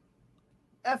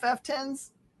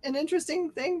FF10's an interesting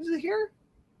thing to hear?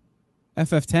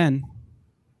 FF10.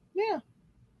 Yeah.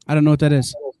 I don't know what that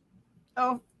is.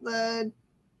 Oh, the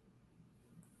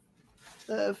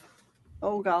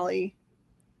oh golly,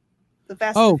 the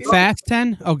Fast. Oh, Fast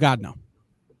 10. Oh God, no.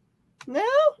 No.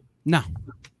 No.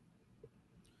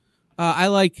 I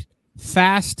like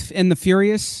Fast and the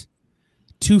Furious,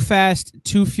 Too Fast,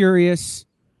 Too Furious,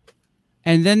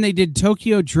 and then they did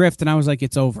Tokyo Drift, and I was like,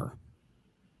 it's over.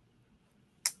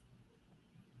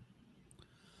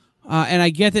 And I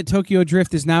get that Tokyo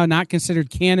Drift is now not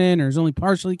considered canon or is only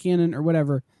partially canon or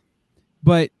whatever.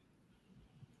 But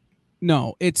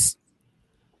no,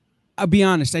 I'll be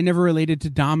honest, I never related to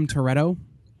Dom Toretto.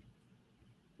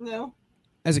 No.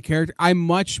 As a character. I'm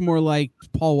much more like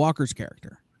Paul Walker's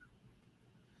character.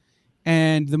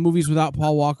 And the movies without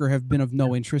Paul Walker have been of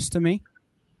no interest to me.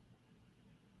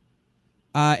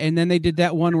 And then they did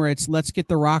that one where it's let's get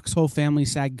the Rock's whole family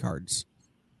SAG cards.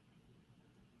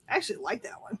 I actually like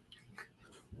that one.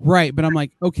 Right, but I'm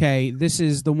like, okay, this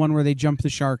is the one where they jump the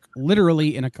shark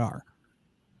literally in a car.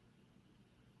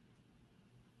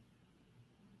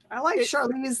 I like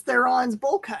Charlize Theron's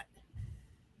bowl cut.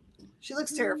 She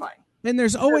looks terrifying. And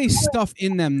there's always stuff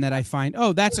in them that I find,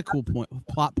 oh, that's a cool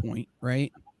plot point,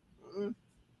 right? Mm.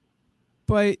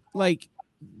 But like,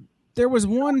 there was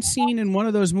one scene in one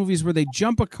of those movies where they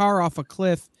jump a car off a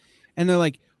cliff, and they're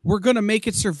like, "We're gonna make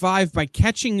it survive by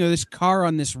catching this car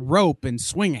on this rope and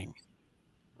swinging."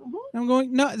 Mm-hmm. And I'm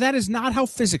going, no, that is not how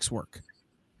physics work.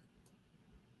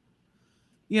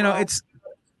 You know, it's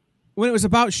when it was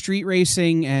about street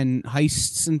racing and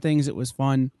heists and things, it was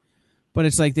fun. But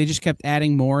it's like they just kept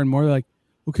adding more and more. They're like,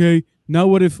 okay, now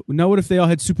what if they all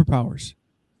had superpowers?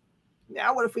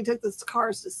 Now what if we took those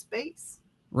cars to space?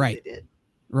 Right. They did.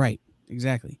 Right.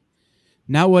 Exactly.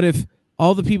 Now what if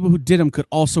all the people who did them could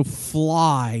also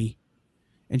fly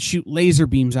and shoot laser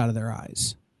beams out of their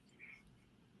eyes?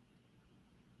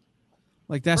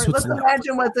 Like that's right, let's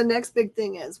imagine what the next big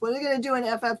thing is. What are they going to do in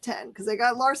FF10? Because they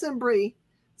got Larson Brie.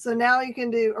 So now you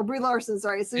can do, or Brie Larson,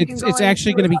 sorry. So you can go it's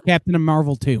actually going to be Captain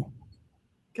Marvel 2.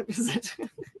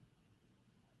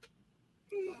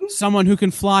 Someone who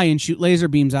can fly and shoot laser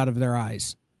beams out of their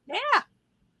eyes. Yeah.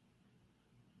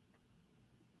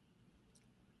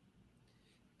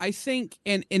 I think,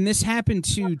 and this happened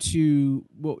to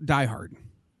Die Hard.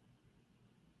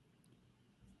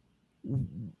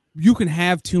 You can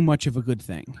have too much of a good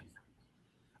thing.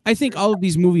 I think all of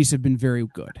these movies have been very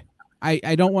good.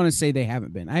 I don't want to say they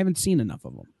haven't been. I haven't seen enough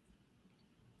of them.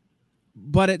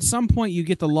 But at some point, you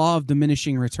get the law of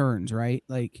diminishing returns, right?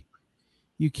 Like,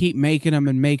 you keep making them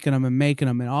and making them and making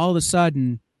them, and all of a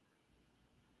sudden,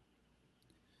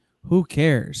 who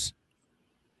cares?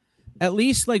 At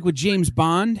least, like, with James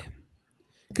Bond,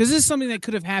 because this is something that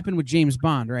could have happened with James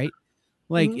Bond, right?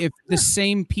 Like, if the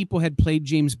same people had played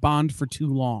James Bond for too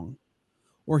long,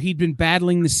 or he'd been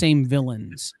battling the same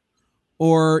villains,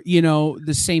 or, you know,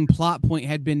 the same plot point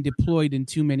had been deployed in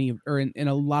too many, or in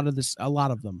a lot of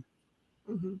them.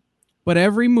 Mm-hmm. But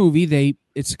every movie,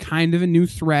 it's kind of a new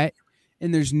threat,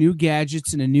 and there's new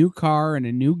gadgets and a new car and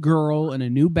a new girl and a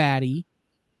new baddie,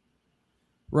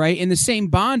 right? And the same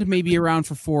Bond may be around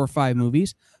for 4 or 5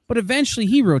 movies, but eventually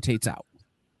he rotates out.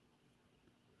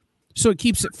 So it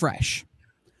keeps it fresh.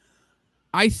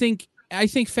 I think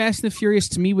Fast and the Furious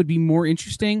to me would be more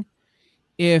interesting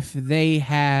if they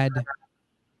had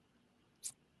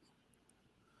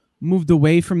moved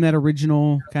away from that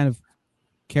original kind of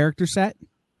character set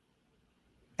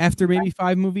after maybe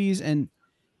 5 movies, and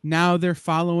now they're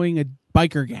following a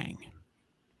biker gang.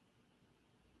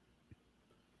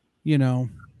 You know,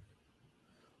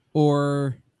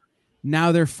 or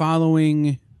now they're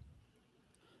following,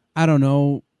 I don't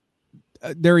know,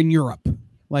 they're in Europe,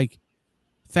 like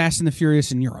Fast and the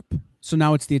Furious in Europe. So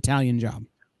now it's the Italian job.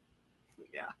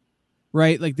 Yeah.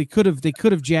 Right? Like they could have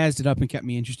jazzed it up and kept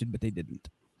me interested, but they didn't.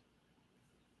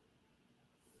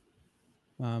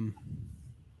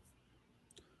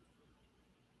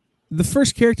 The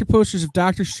first character posters of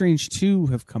Doctor Strange 2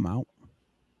 have come out.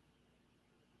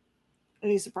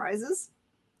 Any surprises?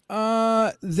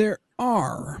 There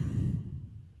are.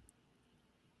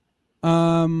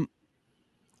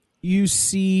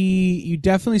 You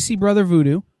definitely see Brother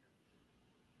Voodoo.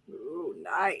 Ooh,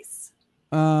 nice.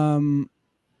 Who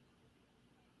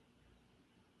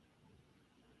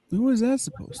was that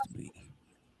supposed to be?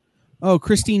 Oh,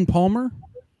 Christine Palmer.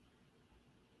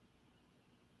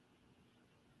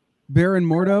 Baron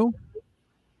Mordo.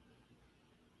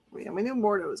 Yeah, we knew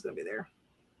Mordo was going to be there.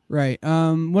 Right.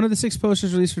 One of the 6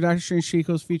 posters released for Doctor Strange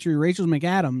sequels featuring Rachel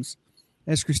McAdams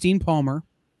as Christine Palmer.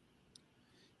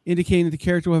 indicating that the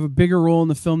character will have a bigger role in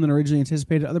the film than originally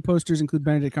anticipated. Other posters include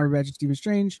Benedict Cumberbatch as Stephen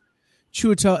Strange,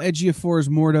 Chiwetel Ejiofor as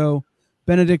Mordo,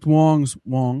 Benedict Wong's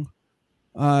Wong.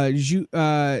 I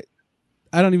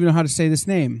don't even know how to say this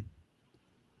name.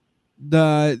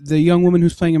 The young woman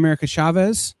who's playing America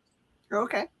Chavez.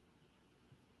 Okay.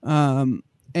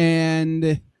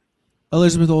 And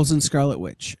Elizabeth Olsen, Scarlet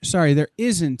Witch. Sorry, there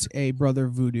isn't a Brother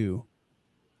Voodoo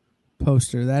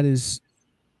poster. That is,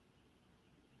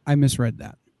 I misread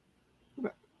that.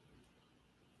 Okay.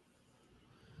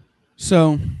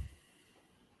 So,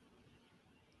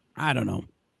 I don't know.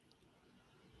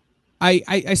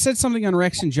 I said something on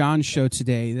Rex and John's show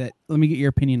today that let me get your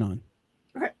opinion on.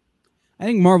 Okay. I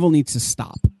think Marvel needs to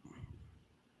stop.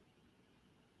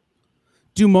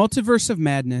 Do Multiverse of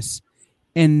Madness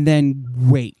and then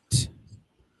wait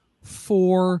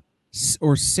 4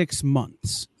 or 6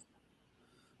 months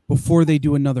before they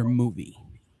do another movie.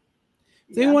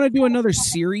 If they want to do another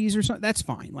series or something, that's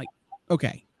fine. Like,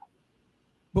 okay.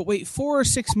 But wait 4 or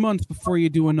 6 months before you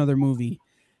do another movie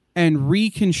and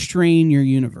reconstrain your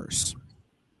universe.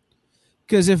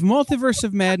 Because if Multiverse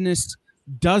of Madness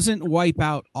doesn't wipe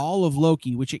out all of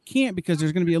Loki, which it can't because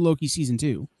there's going to be a Loki season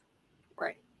 2.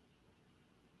 Right.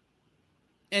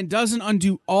 And doesn't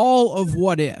undo all of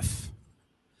What If,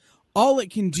 all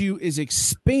it can do is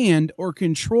expand or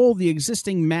control the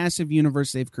existing massive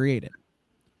universe they've created.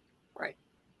 Right.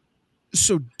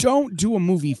 So don't do a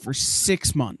movie for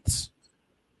 6 months.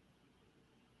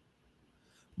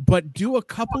 But do a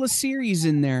couple of series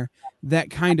in there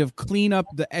that kind of clean up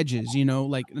the edges, you know,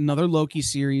 like another Loki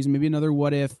series, maybe another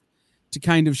What If, to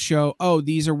kind of show, oh,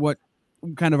 these are what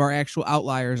kind of our actual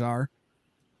outliers are.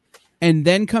 And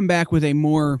then come back with a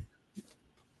more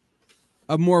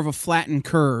of a flattened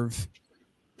curve.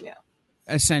 Yeah.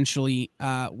 Essentially,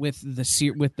 with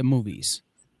the movies.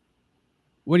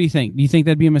 What do you think? Do you think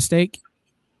that'd be a mistake?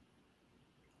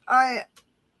 I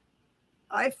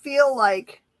feel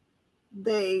like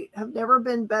they have never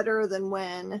been better than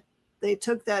when they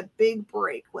took that big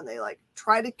break, when they like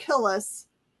tried to kill us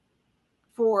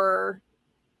for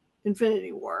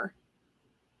Infinity War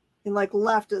and like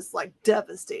left us like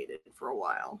devastated for a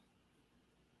while.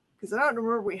 Because I don't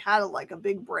remember we had a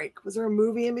big break. Was there a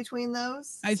movie in between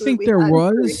those? I think there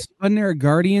was. Wasn't there a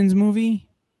Guardians movie?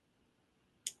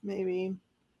 Maybe.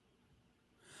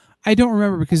 I don't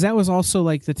remember because that was also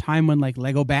like the time when like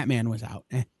Lego Batman was out.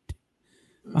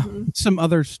 Mm-hmm. Some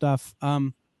other stuff. I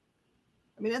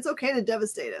mean, it's okay to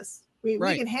devastate us. We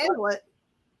can handle it.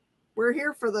 We're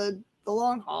here for the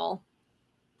long haul.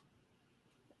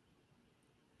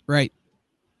 Right.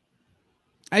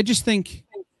 I just think,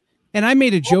 and I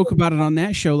made a joke about it on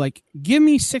that show, like, give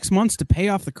me 6 months to pay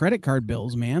off the credit card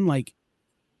bills, man. Like,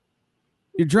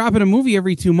 you're dropping a movie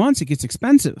every 2 months, it gets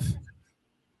expensive.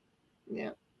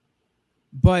 Yeah.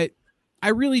 But I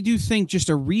really do think just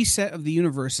a reset of the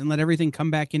universe and let everything come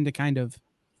back into kind of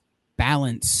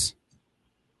balance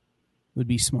would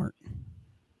be smart.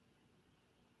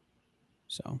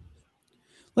 So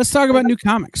let's talk about new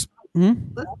comics.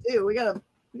 Mm-hmm. Let's do. We got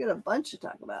a bunch to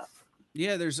talk about.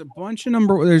 Yeah, there's a bunch of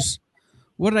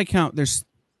what did I count? There's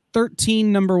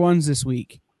 13 number ones this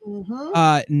week.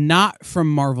 Mm-hmm. Not from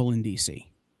Marvel and DC.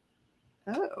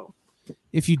 Oh.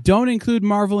 If you don't include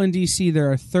Marvel and DC,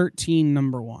 there are 13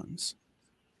 number ones.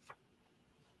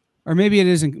 Or maybe it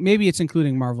isn't. Maybe it's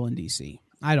including Marvel and DC.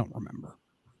 I don't remember.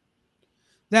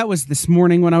 That was this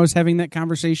morning when I was having that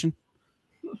conversation.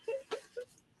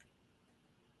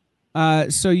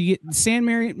 So you get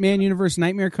Sandman Universe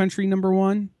Nightmare Country number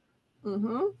 1.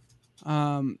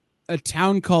 Mm-hmm. A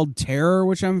Town Called Terror,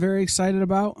 which I'm very excited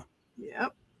about.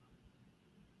 Yep.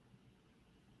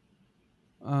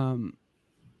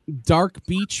 Dark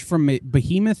Beach from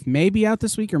Behemoth may be out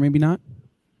this week or maybe not.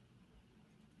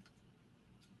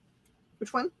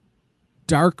 Which one?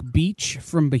 Dark Beach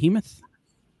from Behemoth.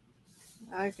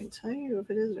 I can tell you if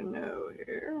it is or no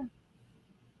here.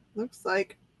 Looks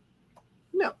like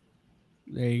no.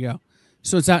 There you go.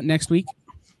 So it's out next week.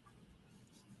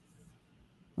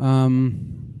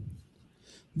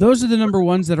 Those are the number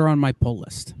ones that are on my pull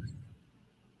list.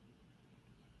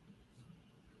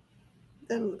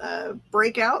 Then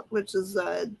Breakout, which is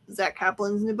Zach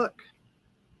Kaplan's new book.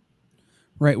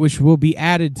 Right, which will be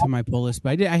added to my pull list,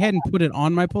 but I hadn't put it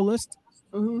on my pull list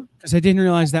because I didn't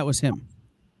realize that was him.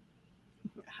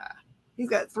 He's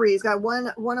got 3. He's got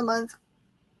one a month,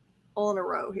 all in a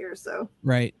row here. So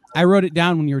right, I wrote it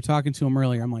down when you were talking to him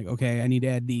earlier. I'm like, okay, I need to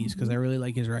add these because I really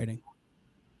like his writing.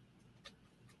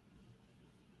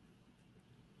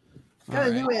 Got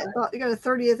a new, you got a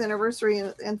 30th anniversary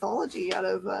anthology out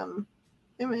of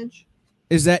Image.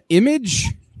 Is that Image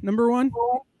number 1?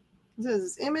 It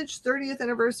says Image 30th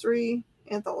Anniversary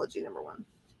Anthology #1.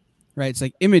 Right. It's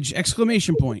like Image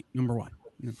exclamation point #1.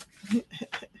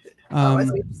 I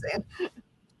see what you're saying.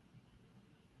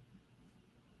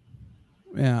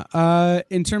 Yeah.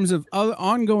 In terms of other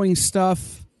ongoing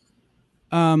stuff,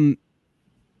 Batman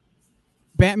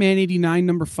 89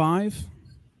 #5.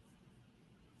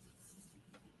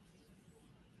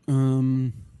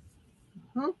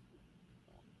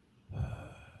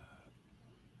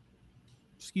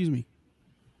 Excuse me.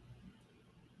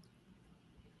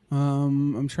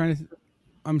 I'm trying to.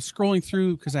 I'm scrolling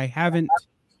through because I haven't.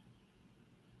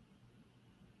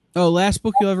 Oh, last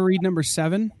book you'll ever read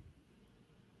 #7.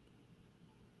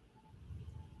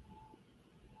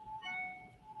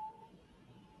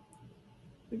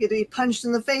 We get to be punched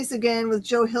in the face again with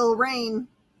Joe Hill Rain.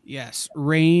 Yes,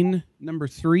 Rain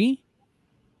 #3.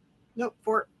 Nope,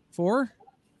 4. 4.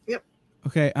 Yep.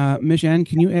 Okay, Miss Ann,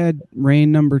 can you add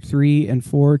Rain #3 and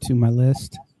 4 to my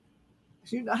list?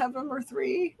 Do you not have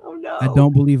 #3? Oh no! I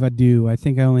don't believe I do. I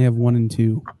think I only have 1 and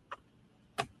 2.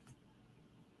 I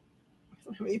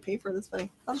don't have any paper. That's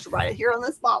funny. I'll just write it here on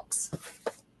this box.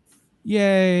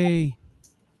 Yay!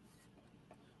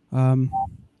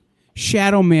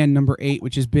 Shadow Man #8,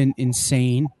 which has been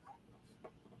insane.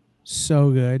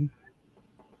 So good.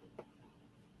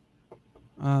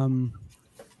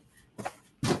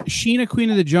 Sheena, Queen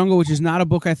of the Jungle, which is not a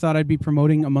book I thought I'd be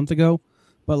promoting a month ago,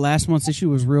 but last month's issue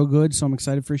was real good, so I'm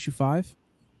excited for issue 5.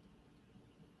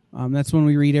 That's one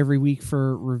we read every week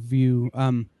for review.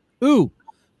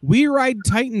 We Ride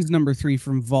Titans #3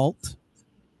 from Vault.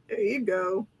 There you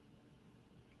go.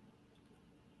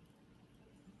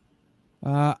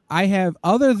 I have,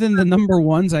 other than the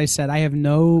 #1s I said, I have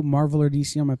no Marvel or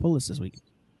DC on my pull list this week.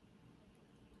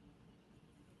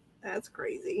 That's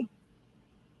crazy.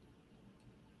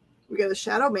 We got a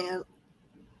Shadow Man.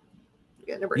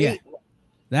 We got #8.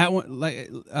 That one,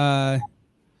 like,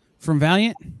 from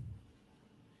Valiant.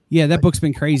 Yeah, that book's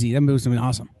been crazy. That book's been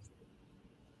awesome.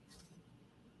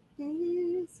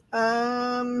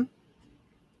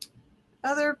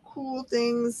 Other cool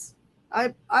things.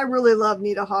 I really love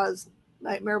Nita Hawes'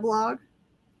 Nightmare blog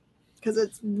because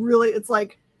it's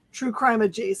like true crime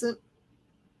adjacent.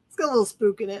 It's got a little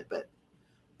spook in it, but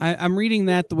I'm reading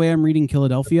that the way I'm reading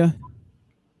Philadelphia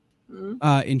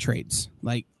in trades.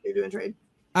 Like, you're doing trade.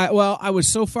 I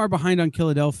was so far behind on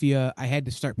Philadelphia, I had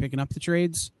to start picking up the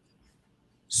trades.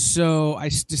 So I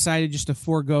decided just to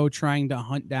forego trying to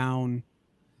hunt down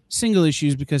single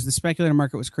issues because the speculator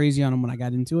market was crazy on them when I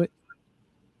got into it.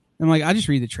 I'm like, I'll just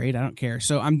read the trade. I don't care.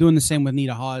 So I'm doing the same with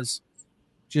Nita Hawes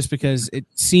just because it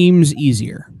seems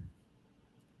easier.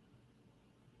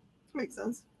 Makes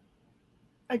sense.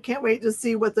 I can't wait to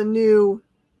see what the new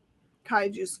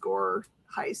Kaiju Score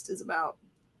heist is about.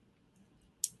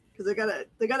 Because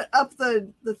they gotta up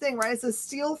the thing, right? It says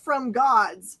steal from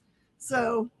gods.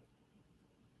 So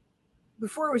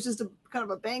before it was just a kind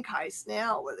of a bank heist.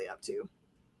 Now what are they up to?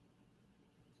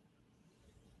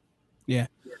 Yeah.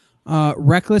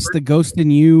 Reckless, the Ghost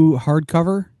in You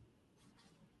hardcover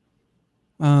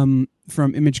from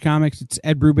Image Comics. It's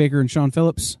Ed Brubaker and Sean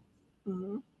Phillips.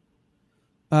 Mm-hmm.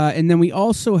 And then we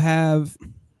also have,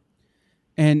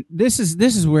 and this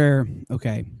is where,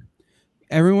 okay,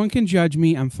 everyone can judge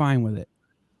me. I'm fine with it.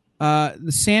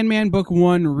 The Sandman Book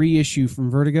 1 reissue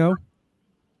from Vertigo.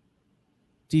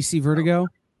 DC Vertigo.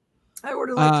 I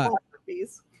ordered like 12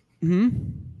 copies.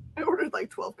 I ordered like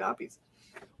 12 copies.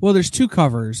 Well, there's 2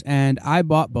 covers, and I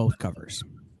bought both covers.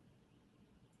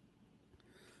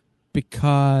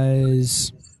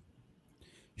 Because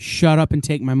shut up and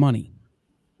take my money.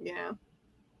 Yeah.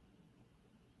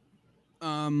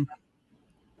 I'm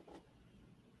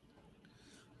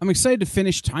excited to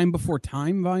finish Time Before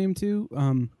Time, Volume 2.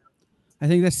 I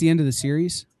think that's the end of the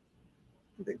series.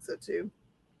 I think so, too.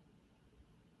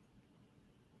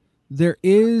 There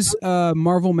is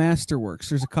Marvel Masterworks.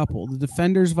 There's a couple. The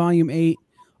Defenders, Volume 8,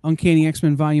 Uncanny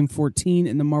X-Men, Volume 14,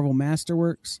 and the Marvel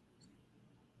Masterworks.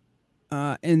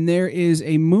 And there is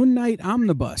a Moon Knight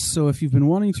omnibus. So if you've been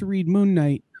wanting to read Moon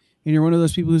Knight, and you're one of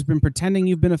those people who's been pretending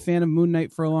you've been a fan of Moon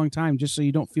Knight for a long time, just so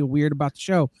you don't feel weird about the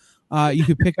show, you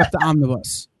could pick up the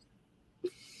omnibus.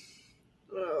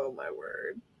 Oh, my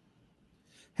word.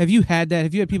 Have you had that?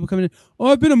 Have you had people come in, oh,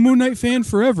 I've been a Moon Knight fan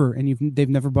forever, and they've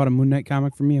never bought a Moon Knight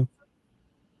comic from you?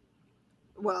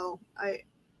 Well,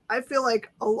 I feel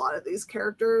like a lot of these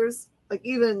characters, like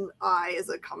even I as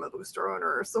a comic book store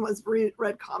owner, or someone's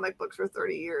read comic books for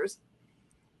 30 years,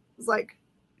 it's like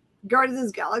Guardians of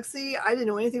the Galaxy. I didn't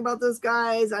know anything about those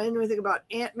guys. I didn't know anything about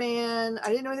Ant-Man. I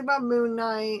didn't know anything about Moon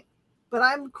Knight, but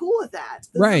I'm cool with that.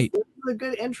 Right. This is a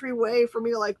good entryway for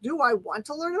me to like, do I want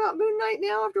to learn about Moon Knight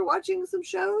now after watching some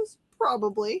shows?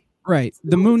 Probably. Right.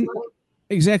 The Moon.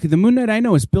 Exactly. The Moon Knight I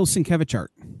know is Bill Sienkiewicz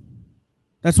art.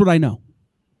 That's what I know.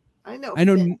 I know.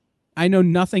 I know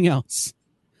nothing else.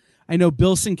 I know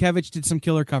Bill Sienkiewicz did some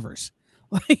killer covers.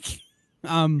 Like,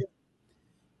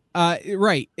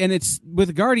 right. And it's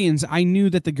with Guardians. I knew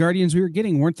that the Guardians we were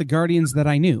getting weren't the Guardians that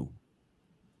I knew.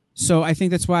 So I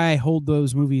think that's why I hold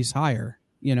those movies higher,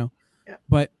 you know. Yeah.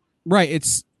 But right,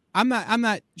 I'm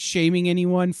not shaming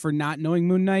anyone for not knowing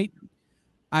Moon Knight.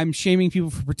 I'm shaming people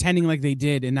for pretending like they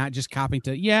did and not just copying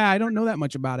to, yeah, I don't know that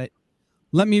much about it.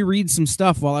 Let me read some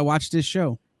stuff while I watch this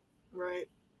show. Right.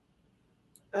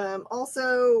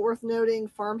 Also worth noting,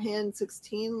 Farmhand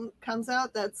 16 comes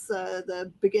out. That's the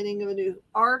beginning of a new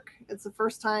arc. It's the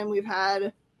first time we've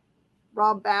had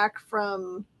Rob back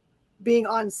from being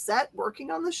on set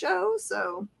working on the show.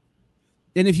 So,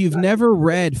 and if you've never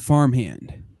read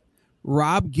Farmhand,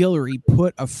 Rob Guillory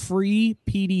put a free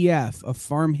PDF of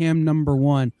Farmhand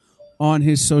 #1 on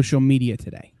his social media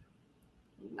today.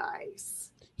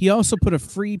 Nice. He also put a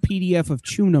free PDF of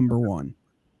Chew #1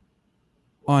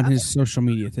 on his social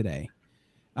media today.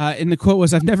 And the quote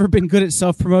was, "I've never been good at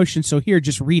self-promotion, so here,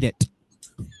 just read it."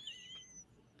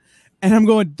 And I'm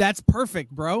going, that's perfect,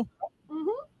 bro.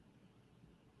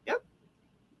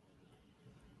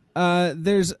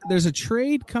 There's a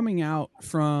trade coming out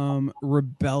from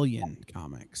Rebellion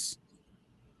Comics,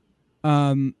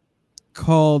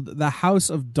 called The House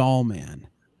of Dollman,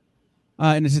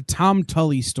 and it's a Tom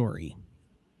Tully story.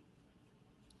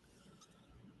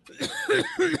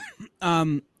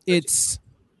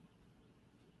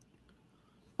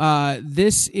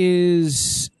 This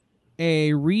is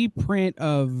a reprint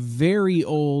of very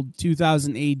old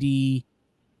 2000 AD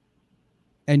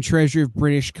and Treasure of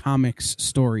British Comics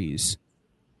stories.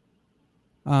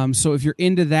 So if you're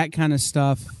into that kind of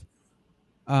stuff,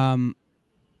 the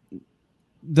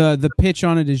pitch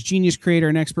on it is genius creator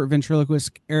and expert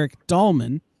ventriloquist Eric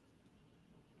Dahlman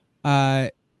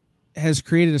has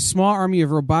created a small army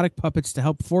of robotic puppets to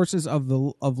help forces of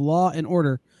law and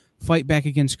order fight back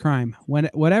against crime.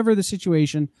 Whatever the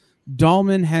situation,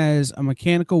 Dahlman has a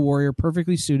mechanical warrior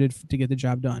perfectly suited to get the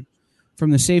job done.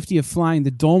 From the safety of flying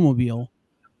the Dollmobile,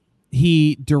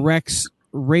 he directs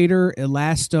Raider,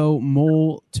 Elasto,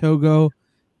 Mole, Togo,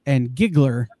 and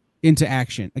Giggler into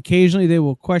action. Occasionally, they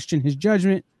will question his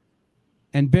judgment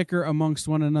and bicker amongst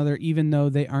one another, even though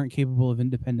they aren't capable of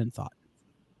independent thought.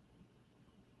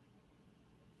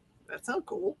 That sounds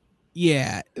cool.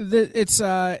 Yeah,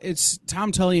 it's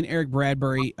Tom Tully and Eric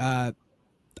Bradbury.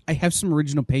 I have some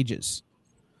original pages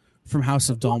from House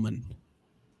of Dollman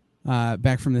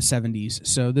back from the 70s,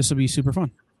 so this will be super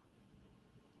fun.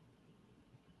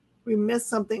 We missed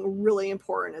something really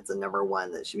important. It's a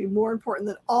 #1 that should be more important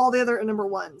than all the other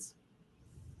 #1s.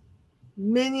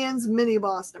 Minions Mini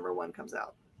Boss #1 comes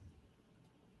out.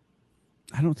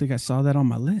 I don't think I saw that on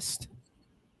my list.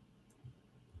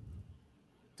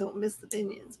 Don't miss the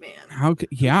Minions, man.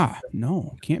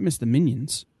 No, can't miss the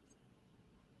Minions.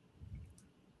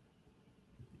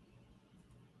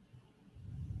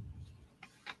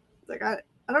 Like I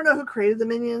don't know who created the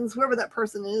Minions. Whoever that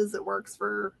person is that works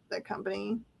for that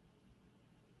company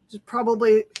just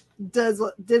probably did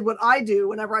what I do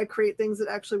whenever I create things that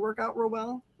actually work out real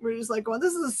well. We're just like going,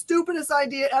 this is the stupidest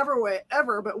idea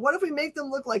ever. But what if we make them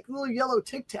look like little yellow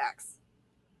Tic Tacs?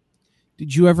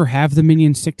 Did you ever have the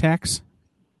Minions Tic Tacs?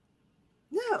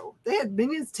 No, they had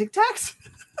Minions Tic Tacs.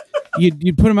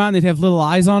 You'd put them out and they'd have little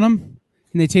eyes on them,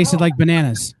 and they tasted like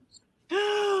bananas.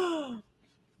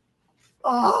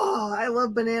 Oh, I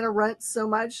love banana runts so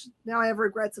much. Now I have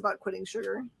regrets about quitting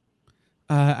sugar.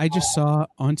 I just saw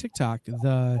on TikTok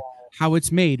how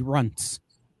it's made runts,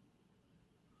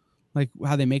 like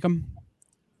how they make them.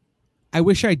 I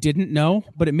wish I didn't know,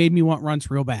 but it made me want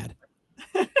runts real bad.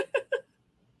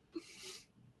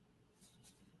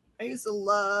 I used to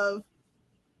love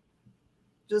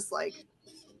just like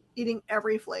eating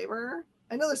every flavor.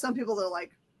 I know there's some people that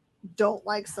like don't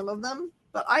like some of them,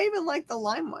 but I even like the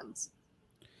lime ones.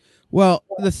 Well,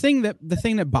 the thing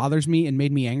that bothers me and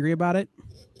made me angry about it,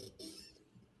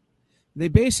 they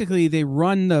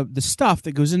run the stuff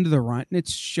that goes into the runt, and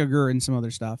it's sugar and some other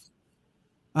stuff,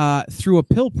 through a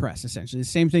pill press, essentially the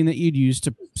same thing that you'd use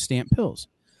to stamp pills.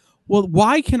 Well,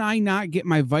 why can I not get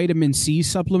my vitamin C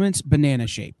supplements banana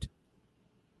shaped?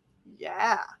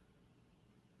 Yeah.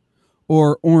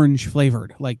 Or orange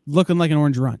flavored, like looking like an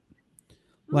orange runt.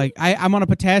 Like I'm on a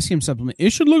potassium supplement.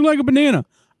 It should look like a banana.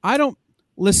 I don't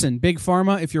listen, Big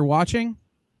Pharma, if you're watching.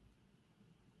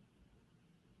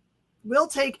 We'll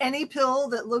take any pill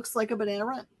that looks like a banana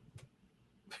runt.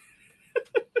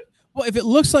 Well, if it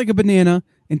looks like a banana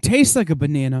and tastes like a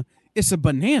banana, it's a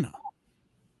banana.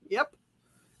 Yep.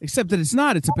 except that it's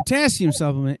not. It's a potassium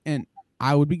supplement, and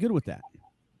I would be good with that.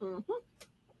 Mm-hmm.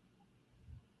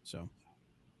 So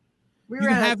We you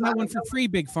can have that one for free,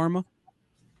 Big Pharma.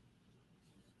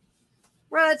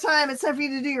 We're out of time. It's time for you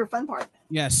to do your fun part.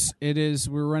 Yes, it is.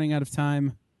 We're running out of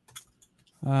time.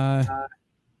 I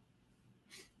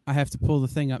have to pull the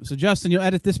thing up. So, Justin, you'll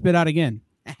edit this bit out again.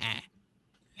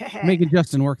 Making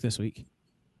Justin work this week.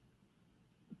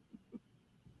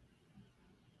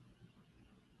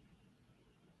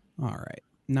 All right.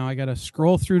 Now I got to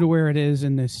scroll through to where it is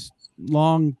in this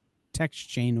long text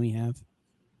chain we have.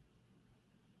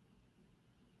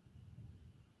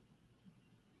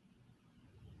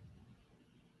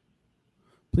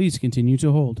 Please continue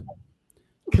to hold.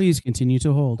 Please continue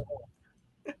to hold.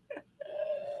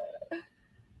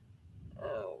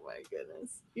 Oh, my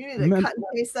goodness. You need to cut and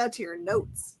paste that to your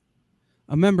notes.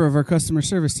 A member of our customer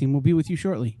service team will be with you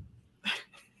shortly.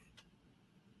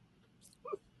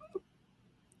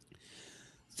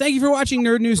 Thank you for watching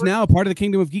Nerd News Now, part of the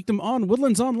Kingdom of Geekdom on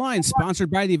Woodlands Online, sponsored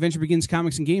by the Adventure Begins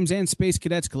Comics and Games and Space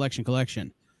Cadets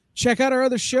Collection. Check out our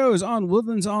other shows on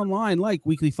Woodlands Online, like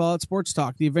Weekly Fallout Sports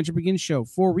Talk, The Adventure Begins Show,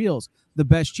 Four Reels, The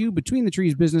Best You, Between the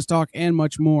Trees Business Talk, and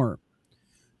much more.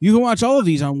 You can watch all of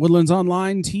these on Woodlands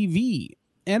Online TV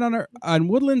and on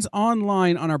Woodlands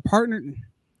Online on our partner.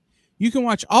 You can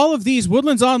watch all of these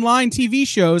Woodlands Online TV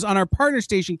shows on our partner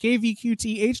station,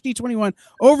 KVQT HD21,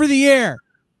 over the air,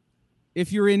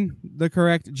 if you're in the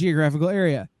correct geographical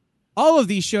area. All of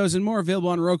these shows and more available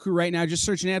on Roku right now. Just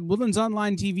search and add Woodlands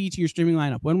Online TV to your streaming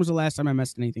lineup. When was the last time I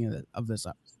messed anything of this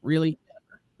up? Really?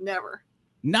 Never.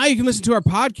 Now you can listen to our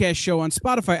podcast show on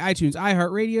Spotify, iTunes,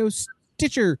 iHeartRadio,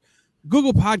 Stitcher,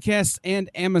 Google Podcasts, and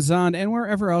Amazon, and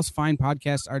wherever else fine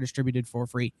podcasts are distributed for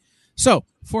free. So,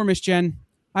 for Miss Jen,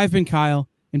 I've been Kyle,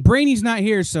 and Brainy's not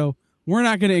here, so we're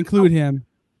not going to include him.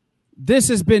 This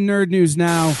has been Nerd News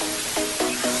Now.